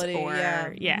 spirituality,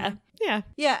 or yeah.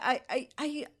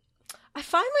 I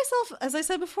find myself, as I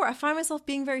said before,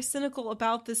 being very cynical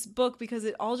about this book because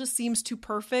it all just seems too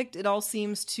perfect. It all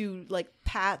seems too like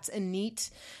pat and neat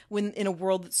when in a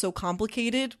world that's so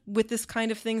complicated with this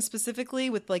kind of thing, specifically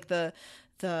with like the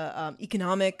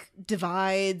economic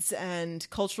divides and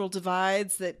cultural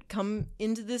divides that come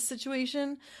into this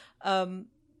situation.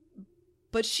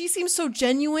 But she seems so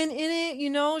genuine in it, you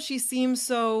know? She seems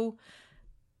so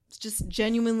just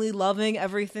genuinely loving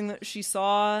everything that she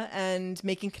saw and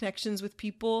making connections with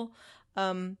people,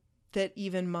 that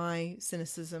even my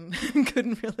cynicism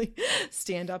couldn't really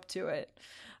stand up to it.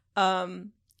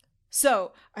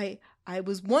 So I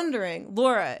was wondering,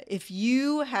 Laura, if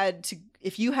you had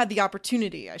the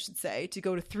opportunity, I should say, to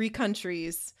go to 3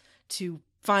 countries to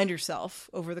find yourself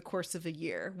over the course of a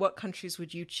year, what countries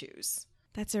would you choose?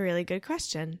 That's a really good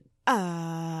question.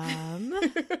 Not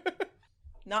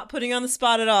putting you on the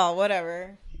spot at all.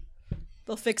 Whatever.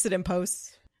 They'll fix it in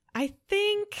post. I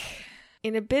think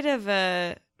in a bit of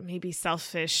a maybe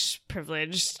selfish,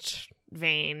 privileged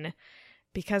vein,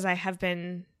 because I have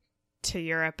been to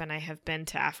Europe and I have been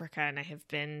to Africa and I have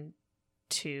been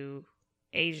to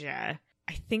Asia,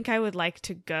 I think I would like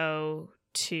to go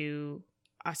to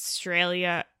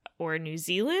Australia or New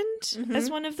Zealand as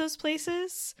one of those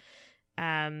places.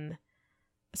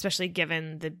 Especially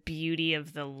given the beauty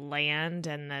of the land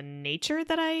and the nature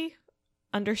that I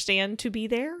understand to be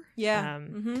there. Yeah.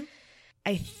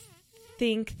 I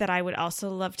think that I would also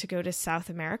love to go to South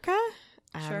America.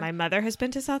 Sure. My mother has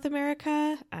been to South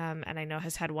America, and I know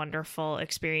has had wonderful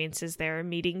experiences there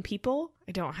meeting people.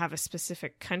 I don't have a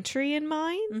specific country in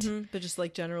mind. But just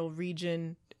like general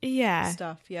region Yeah.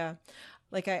 stuff. Yeah.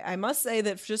 Like I must say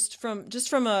that just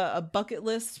from a bucket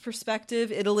list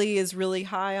perspective, Italy is really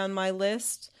high on my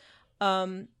list.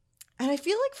 And I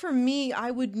feel like for me, I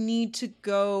would need to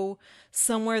go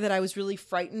somewhere that I was really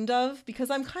frightened of because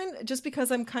I'm kind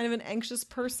of an anxious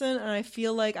person, and I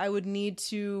feel like I would need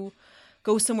to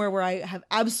go somewhere where I have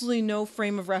absolutely no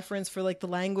frame of reference for like the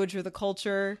language or the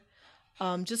culture.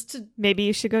 Just to Maybe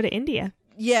you should go to India.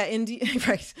 Yeah, India,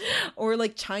 right, or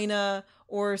like China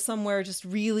or somewhere just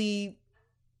really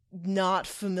not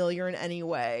familiar in any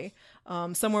way.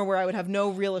 Somewhere where I would have no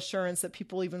real assurance that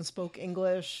people even spoke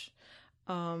English.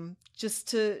 I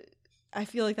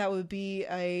feel like that would be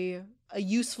a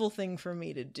useful thing for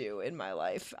me to do in my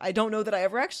life. I don't know that I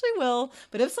ever actually will,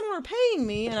 but if someone were paying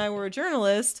me and I were a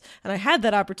journalist and I had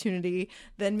that opportunity,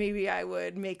 then maybe I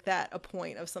would make that a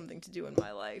point of something to do in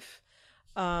my life.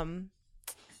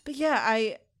 But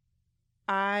yeah,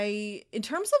 I in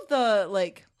terms of the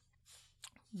like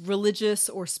religious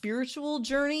or spiritual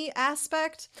journey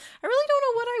aspect, I really don't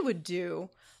know what I would do.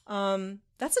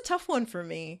 That's a tough one for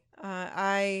me.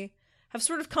 I have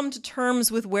sort of come to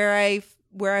terms with where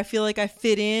I feel like I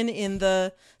fit in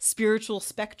the spiritual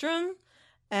spectrum,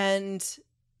 and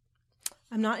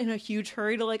I'm not in a huge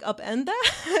hurry to like upend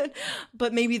that.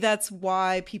 But maybe that's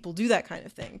why people do that kind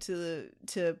of thing,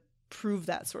 to prove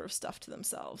that sort of stuff to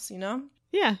themselves, you know?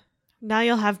 Yeah. Now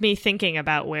you'll have me thinking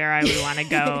about where I would want to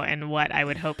go and what I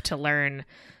would hope to learn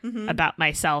about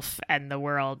myself and the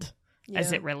world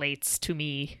as it relates to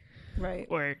me. Right.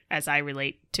 Or as I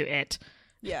relate to it.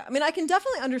 Yeah. I mean, I can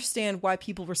definitely understand why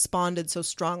people responded so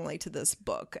strongly to this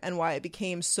book and why it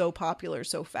became so popular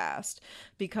so fast,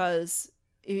 because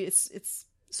it's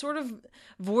sort of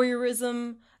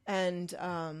voyeurism and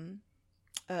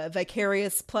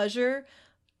vicarious pleasure.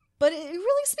 But it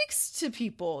really speaks to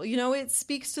people, you know, it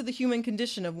speaks to the human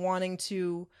condition of wanting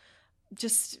to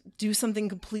just do something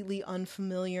completely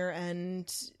unfamiliar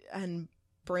and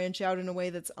branch out in a way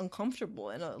that's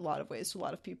uncomfortable in a lot of ways to a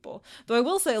lot of people. Though I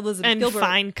will say Elizabeth Gilbert... And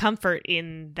find comfort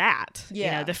in that. Yeah.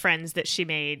 You know, the friends that she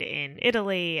made in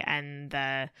Italy and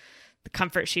the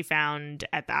comfort she found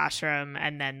at the ashram,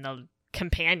 and then the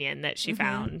companion that she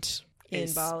found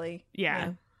in Bali.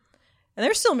 Yeah. And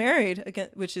they're still married again,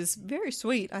 which is very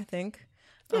sweet, I think.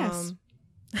 Yes.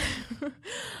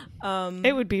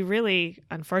 It would be really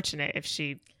unfortunate if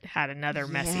she had another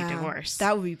messy divorce.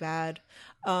 That would be bad.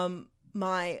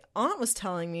 My aunt was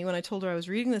telling me when I told her I was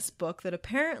reading this book that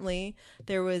apparently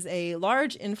there was a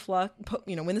large influx,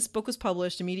 you know, when this book was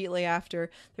published immediately after,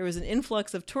 there was an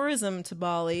influx of tourism to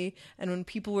Bali. And when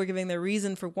people were giving their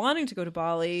reason for wanting to go to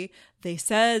Bali, they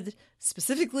said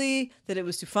specifically that it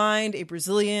was to find a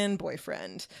Brazilian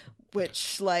boyfriend.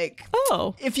 Which, like,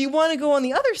 if you want to go on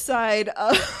the other side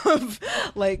of,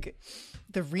 like,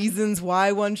 the reasons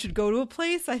why one should go to a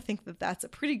place, I think that that's a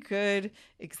pretty good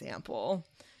example.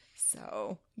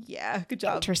 So, yeah, good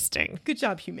job. Interesting. Good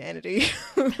job, humanity.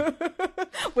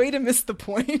 Way to miss the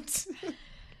point.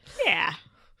 Yeah.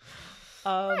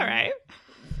 All right.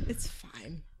 It's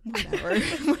fine.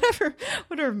 Whatever.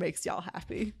 Whatever makes y'all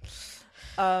happy.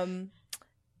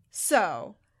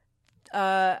 So,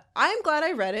 I'm glad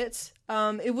I read it.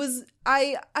 It was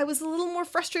I was a little more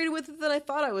frustrated with it than I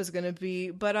thought I was going to be,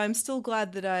 but I'm still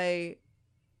glad that I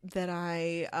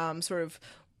sort of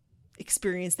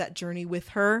experienced that journey with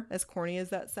her, as corny as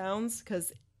that sounds,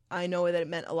 because I know that it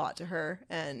meant a lot to her,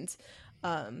 and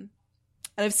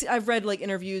I've read like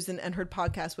interviews and heard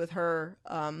podcasts with her,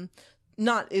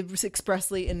 not it was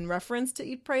expressly in reference to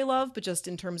Eat, Pray, Love, but just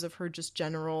in terms of her just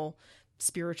general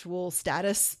spiritual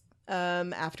status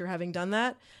after having done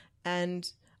that. And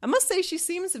I must say she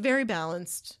seems very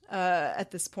balanced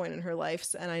at this point in her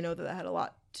life, and I know that had a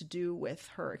lot to do with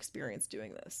her experience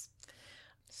doing this.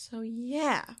 So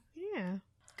yeah.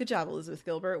 Good job, Elizabeth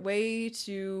Gilbert. Way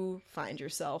to find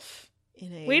yourself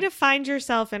Way to find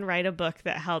yourself and write a book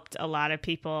that helped a lot of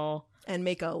people and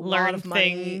make a learn lot of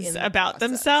money things in about process.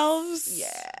 themselves.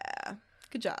 Yeah.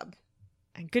 Good job.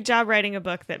 And good job writing a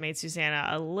book that made Susanna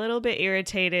a little bit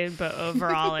irritated, but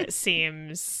overall it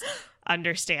seems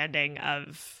understanding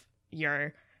of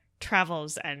your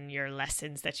travels and your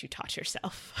lessons that you taught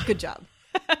yourself. Good job.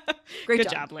 Great Good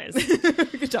job, Liz.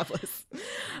 Good job, Liz.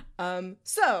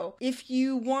 So if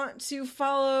you want to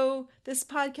follow this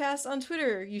podcast on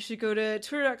Twitter, you should go to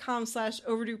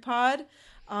twitter.com/overduepod.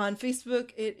 On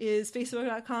Facebook, it is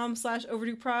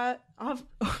facebook.com/overduepod.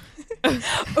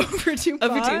 Overdue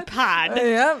pod.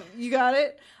 Yeah, you got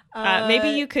it. Maybe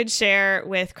you could share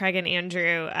with Craig and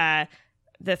Andrew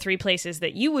the 3 places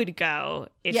that you would go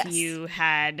if you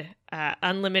had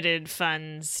unlimited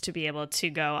funds to be able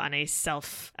to go on a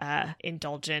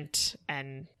self-indulgent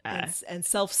and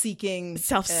self-seeking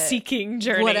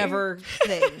journey, whatever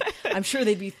thing. I'm sure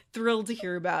they'd be thrilled to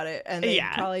hear about it, and they'd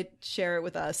probably share it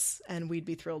with us, and we'd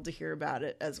be thrilled to hear about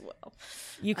it as well.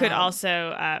 You could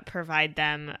also provide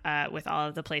them with all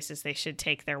of the places they should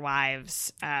take their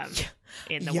wives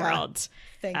in the world.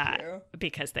 Thank you.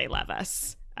 Because they love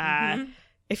us.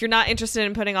 If you're not interested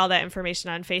in putting all that information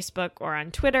on Facebook or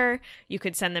on Twitter, you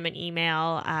could send them an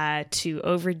email to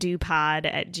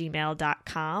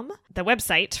overduepod@gmail.com. The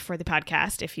website for the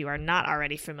podcast, if you are not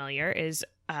already familiar, is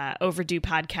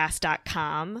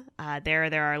overduepodcast.com.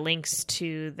 There are links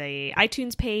to the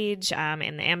iTunes page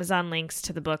and the Amazon links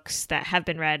to the books that have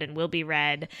been read and will be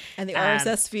read. And the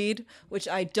RSS feed, which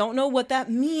I don't know what that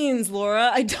means,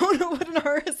 Laura. I don't know what an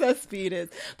RSS feed is,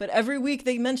 but every week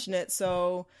they mention it.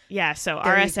 So yeah, so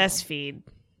RSS feed.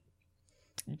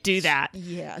 Do that.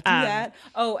 Yeah, do that.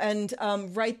 Oh, and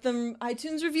write them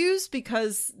iTunes reviews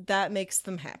because that makes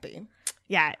them happy.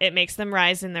 Yeah, it makes them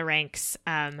rise in the ranks.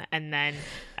 And then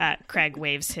Craig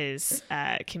waves his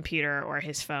computer or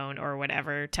his phone or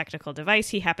whatever technical device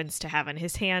he happens to have in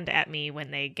his hand at me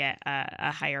when they get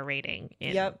a higher rating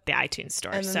in the iTunes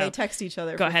store. And then they text each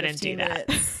other go for ahead and do that.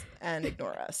 And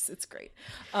ignore us. It's great.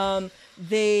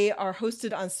 They are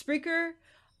hosted on Spreaker.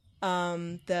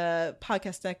 The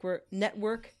podcast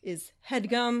network is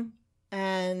HeadGum.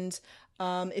 And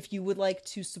if you would like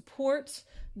to support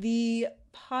the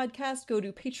podcast, go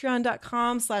to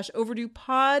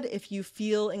patreon.com/overduepod if you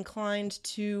feel inclined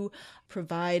to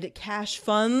provide cash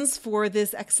funds for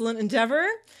this excellent endeavor.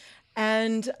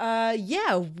 And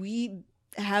we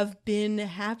have been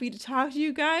happy to talk to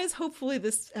you guys. Hopefully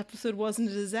this episode wasn't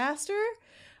a disaster.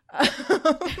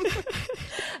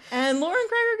 And Laura and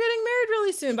Craig are getting married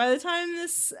really soon. By the time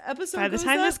this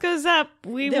goes up,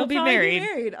 we will be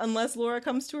married. Unless Laura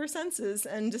comes to her senses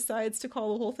and decides to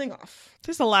call the whole thing off.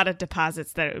 There's a lot of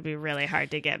deposits that it would be really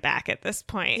hard to get back at this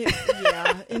point.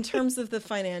 In terms of the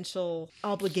financial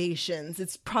obligations,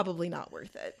 it's probably not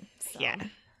worth it. So, yeah.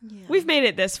 We've made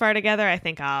it this far together. I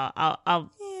think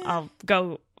I'll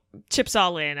go chips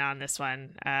all in on this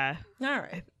one. All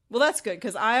right. Well, that's good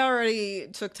because I already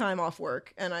took time off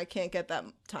work and I can't get that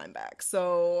time back.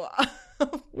 So,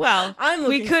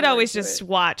 we could always just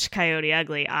watch Coyote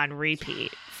Ugly on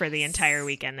repeat for the entire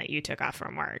weekend that you took off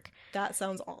from work. That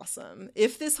sounds awesome.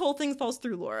 If this whole thing falls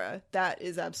through, Laura, that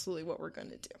is absolutely what we're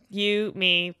going to do. You,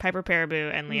 me, Piper Paraboo,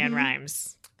 and Leanne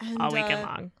Rimes all weekend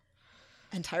long.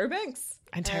 And Tyra Banks.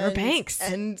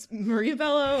 And Maria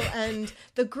Bello and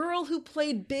the girl who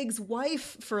played Big's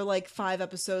wife for like 5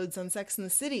 episodes on Sex and the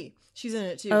City. She's in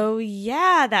it too. Oh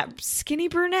yeah, that skinny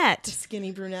brunette. She's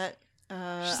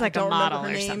like a model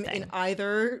or something. In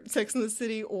either Sex and the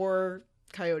City or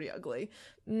Coyote Ugly.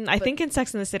 I think in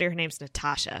Sex and the City her name's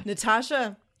Natasha.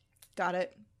 Natasha. Got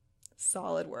it.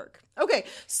 Solid work. Okay,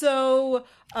 so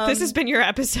this has been your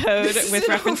episode with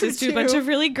references to a bunch of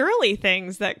really girly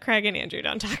things that Craig and Andrew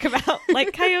don't talk about,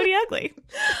 like Coyote Ugly.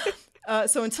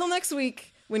 So until next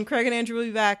week, when Craig and Andrew will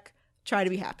be back, try to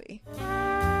be happy.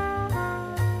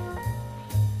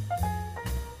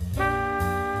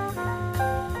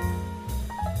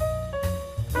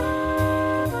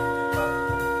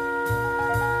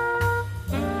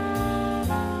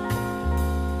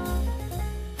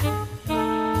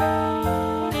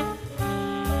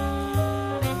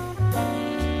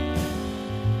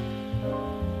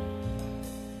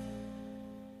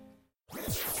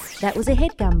 That was a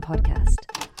HeadGum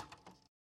podcast.